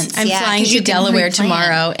seamless. so much sense. I'm flying 'cause to you can Delaware replan.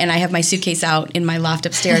 tomorrow, and I have my suitcase out in my loft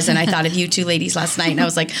upstairs, and I thought of you two ladies last night, and I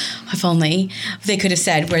was like, if only they could have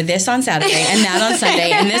said, wear this on Saturday, and that on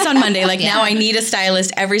Sunday, and this on Monday. Like, now I need a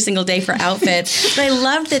stylist every single day for outfits. But I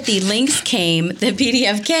loved that the links came, the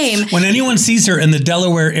PDF came. When anyone sees her in the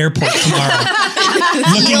Delaware airport tomorrow,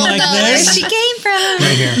 looking like Where this, she came from.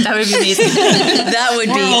 right here. That would be amazing. That would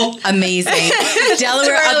be amazing.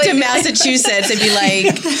 Delaware up to Massachusetts, it'd be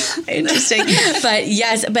like interesting. But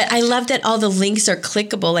yes, but I love that all the links are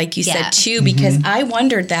clickable, like you said too, because I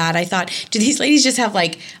wondered that. I thought, do these ladies just have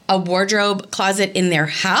like a wardrobe closet in their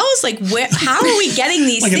house? Like, how are we getting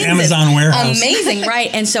these Like an things? Amazon warehouse. Amazing, right?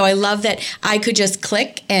 And so I love that I could just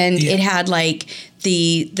click and it had like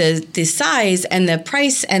the size and the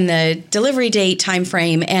price and the delivery date time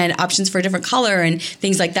frame and options for a different color and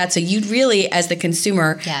things like that. So you'd really, as the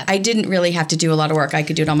consumer, I didn't really have to do a lot of work. I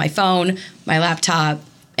could do it on my phone, my laptop,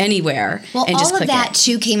 anywhere. Well, and just all of click that it.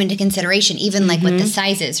 too came into consideration, even like with the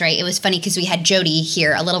sizes, right? It was funny because we had Jody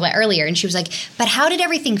here a little bit earlier, and she was like, "But how did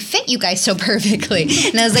everything fit you guys so perfectly?"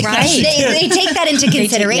 And I was like, they take that into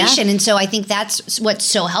consideration, and so I think that's what's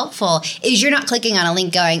so helpful is you're not clicking on a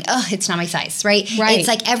link going, "Oh, it's not my size," right? It's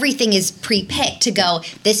like everything is pre-picked to go.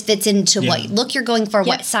 This fits into what look you're going for,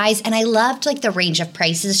 what size, and I loved like the range of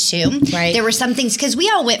prices too. Right. There were some things because we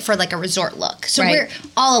all went for like a resort look, so we're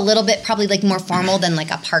all a little bit probably like more formal than like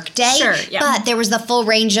a park day. Sure, yeah. But there was the full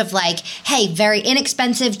range of like, hey, very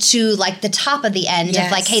inexpensive to like the top of the end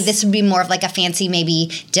of like, hey, this would be more of like a fancy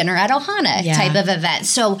maybe dinner at Ohana type of event.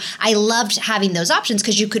 So I loved having those options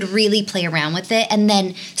because you could really play around with it. And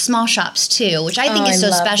then small shops too, which I think is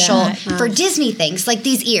so special for Disney things like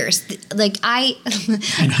these ears. Like I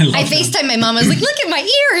FaceTime my mom. I was like, look at my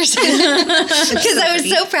ears because I was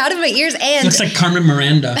so proud of my ears. And Looks like Carmen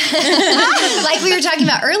Miranda. like we were talking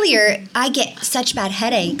about earlier, I get such bad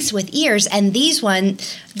headaches with ears, and these one,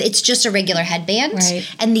 it's just a regular headband,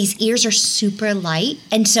 and these ears are super light,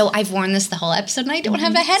 and so I've worn this the whole episode, and I don't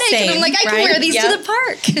have a headache, and I'm like, I can wear these to the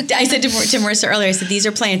park. I said to Marissa earlier, I said, these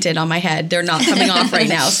are planted on my head. They're not coming off right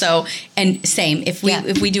now. So, and same, if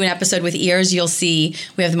we do an episode with ears, you'll see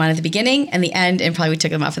we have them on at the beginning and the end, and probably we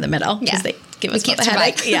took them off in the middle because they give us a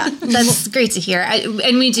headache. Yeah, that's great to hear.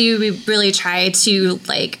 And we really try to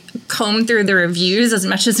like comb through the reviews as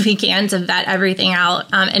much as we can to vet everything out.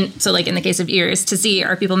 And so like in the case of ears, to see,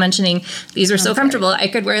 are people mentioning these were so comfortable, I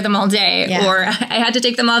could wear them all day, or I had to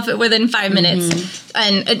take them off within 5 minutes.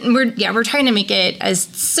 And we're trying to make it as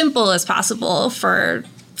simple as possible for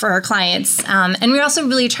our clients. And we also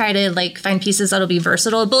really try to like find pieces that'll be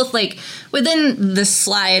versatile, both like within the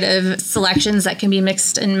slide of selections that can be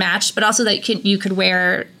mixed and matched, but also that you could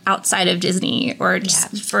wear outside of Disney or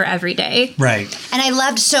just for every day. Right. And I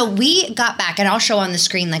loved, so we got back, and I'll show on the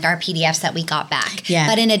screen like our PDFs that we got back. Yeah.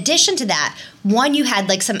 But in addition to that, one, you had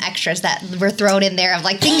like some extras that were thrown in there of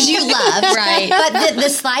like things you loved. But the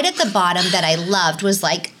slide at the bottom that I loved was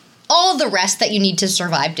like all the rest that you need to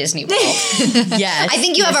survive Disney World. Yes. I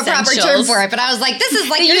think you have a proper term for it, but I was like, this is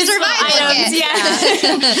like your survival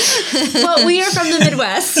kit. Well, we are from the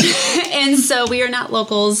Midwest, and so we are not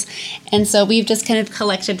locals, and so we've just kind of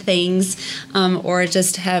collected things, or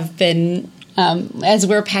just have been as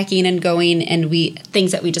we're packing and going, and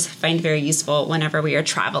things that we just find very useful whenever we are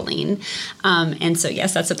traveling. And so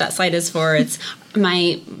yes, that's what that slide is for. It's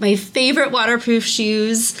my favorite waterproof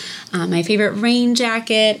shoes, my favorite rain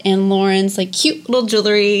jacket, and Lauren's like cute little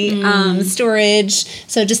jewelry, storage.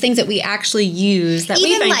 So just things that we actually use that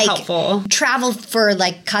we find helpful. Travel for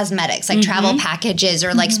like cosmetics, like travel packages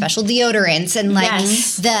or like special deodorants, and like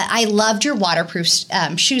I loved your waterproof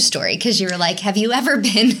shoe story because you were like, have you ever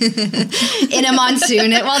been in a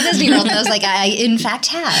monsoon at Walt Disney World? And I was like, I in fact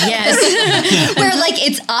have. Yes. Where like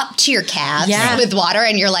it's up to your calves with water,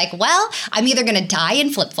 and you're like, well, I'm either gonna die in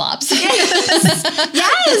flip flops,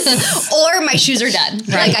 or my shoes are done.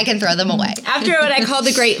 Like I can throw them away. After what I called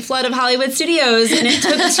the Great Flood of Hollywood Studios, and it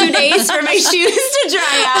took 2 days for my shoes to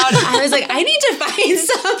dry out, I was like, I need to find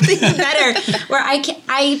something better. Where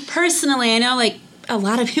I personally, I know like a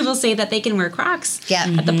lot of people say that they can wear Crocs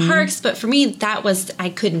at the parks, but for me, I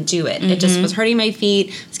couldn't do it. It just was hurting my feet.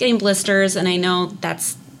 I was getting blisters, and I know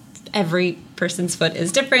that's every person's foot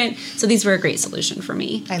is different. So these were a great solution for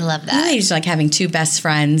me. I love that. I just like having two best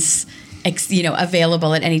friends,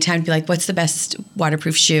 available at any time to be like, what's the best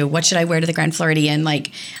waterproof shoe? What should I wear to the Grand Floridian?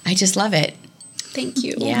 Like, I just love it. Thank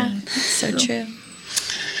you. Yeah, so true.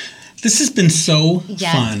 This has been so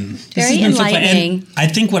fun. Very enlightening. And I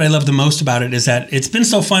think what I love the most about it is that it's been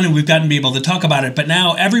so fun and we've gotten to be able to talk about it, but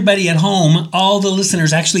now everybody at home, all the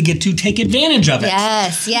listeners actually get to take advantage of it.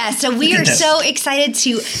 Yes, yes. So we are so excited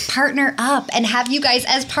to partner up and have you guys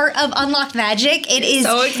as part of Unlocked Magic. It is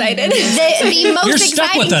so excited. The most You're exciting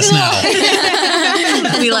stuck with us tool. now.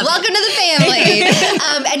 We love Welcome to the family.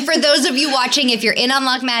 And for those of you watching, if you're in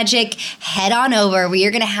Unlocked Magic, head on over. We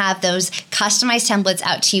are going to have those customized templates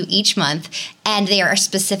out to you each month, and they are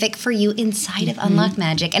specific for you inside of Unlocked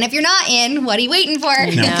Magic. And if you're not in, what are you waiting for?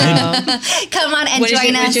 Come on and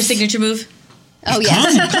join us. What's your signature move? Oh,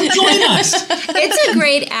 yes. Come join us. It's a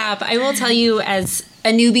great app. I will tell you, as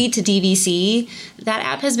a newbie to DVC, that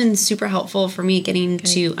app has been super helpful for me getting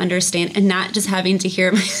to understand and not just having to hear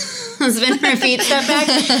my husband repeat stuff back.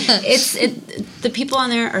 The people on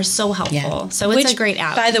there are so helpful. So it's a great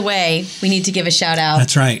app. By the way, we need to give a shout out.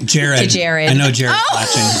 That's right. Jared. To Jared. I know Jared's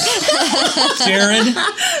watching. Jared,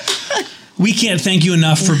 we can't thank you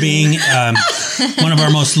enough for being one of our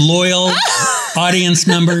most loyal audience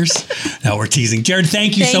members. No, we're teasing. Jared,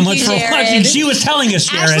 thank you so much for watching. She was telling us,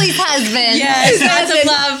 Jared. Ashley's husband. Yes, lots of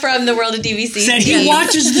love from the world of DVC. Said he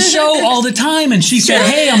watches the show all the time. And she said,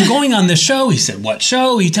 hey, I'm going on this show. He said, what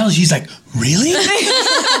show? He tells you, he's like, really? With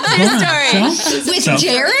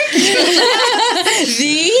Jared?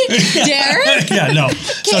 Derek? Yeah, no.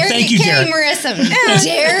 So thank you, Jared. Marissa.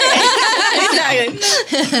 Jared?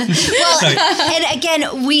 Well, and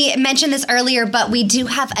again, we mentioned this earlier, but we do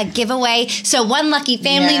have a giveaway. So one lucky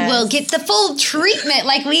family will get the full treatment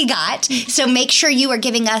like we got. So make sure you are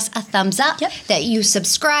giving us a thumbs up, that you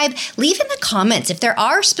subscribe. Leave in the comments if there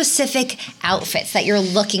are specific outfits that you're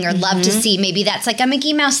looking or love to see. Maybe that's like a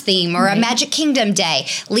Mickey Mouse theme or a Magic Kingdom day.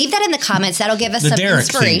 Leave that in the comments. That'll give us some Derek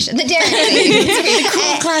inspiration. Theme. The Derek theme. The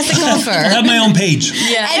cool classic golfer. I have my own page.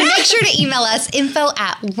 Yeah. And make sure to email us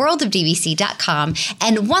info@worldofdvc.com,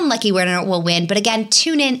 and one lucky winner will win. But again,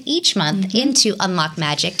 tune in each month into Unlock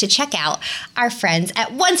Magic to check out our friends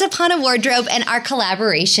at Once Upon a Wardrobe and our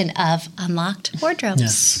collaboration of Unlocked Wardrobes.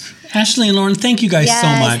 Yes. Ashley and Lauren, thank you guys so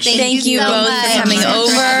much. Thank you so both much for coming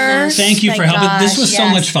over. Thank you for helping. This was so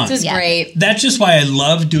much fun. This was great. That's just why I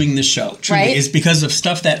love doing this show, truly, Right? is because of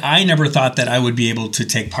stuff that I never thought that I would be able to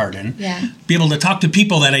take part in. Yeah. Be able to talk to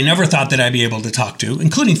people that I never thought that I'd be able to talk to,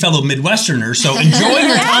 including fellow Midwesterners. So enjoy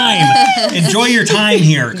your time. Enjoy your time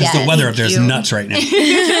here, because the weather up there is nuts right now.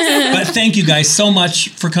 But thank you guys so much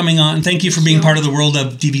for coming on. Thank you for being part of the World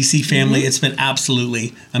of DVC family. It's been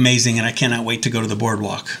absolutely amazing, and I cannot wait to go to the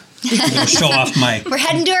boardwalk. Show off my... We're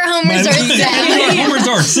heading to our home resort. Home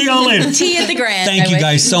resort. See y'all later. Tea at the Grand. Thank you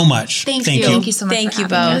guys so much. Thank you. Thank you so much. Thank you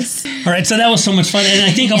both. All right, so that was so much fun. And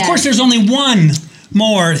I think, of course, there's only one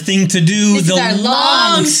more thing to do. This is our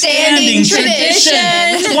long-standing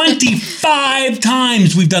tradition. 25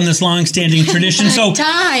 times we've done this long-standing tradition. So,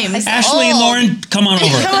 Times. Ashley and Lauren, come on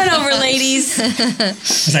over. Come on over, ladies.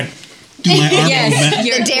 As I do my arm movement.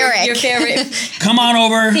 Your Derek. Your favorite Come on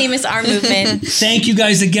over. famous arm movement. Thank you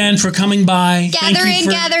guys again for coming by. Gather in.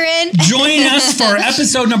 Join us for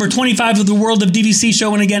episode number 25 of the World of DVC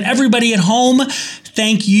show. And again, everybody at home,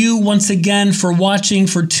 thank you once again for watching,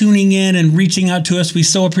 for tuning in and reaching out to us. We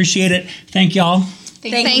so appreciate it. Thank y'all.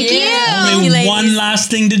 Thank you. Only one last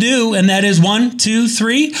thing to do, and that is 1, 2,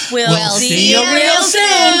 3. We'll see you real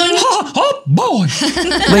soon. Oh, boy.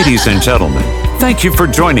 Ladies and gentlemen, thank you for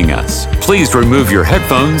joining us. Please remove your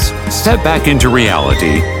headphones, step back into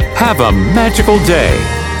reality, have a magical day,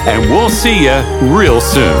 and we'll see you real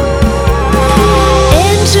soon.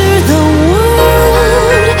 Enter the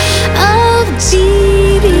world of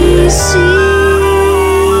DVC.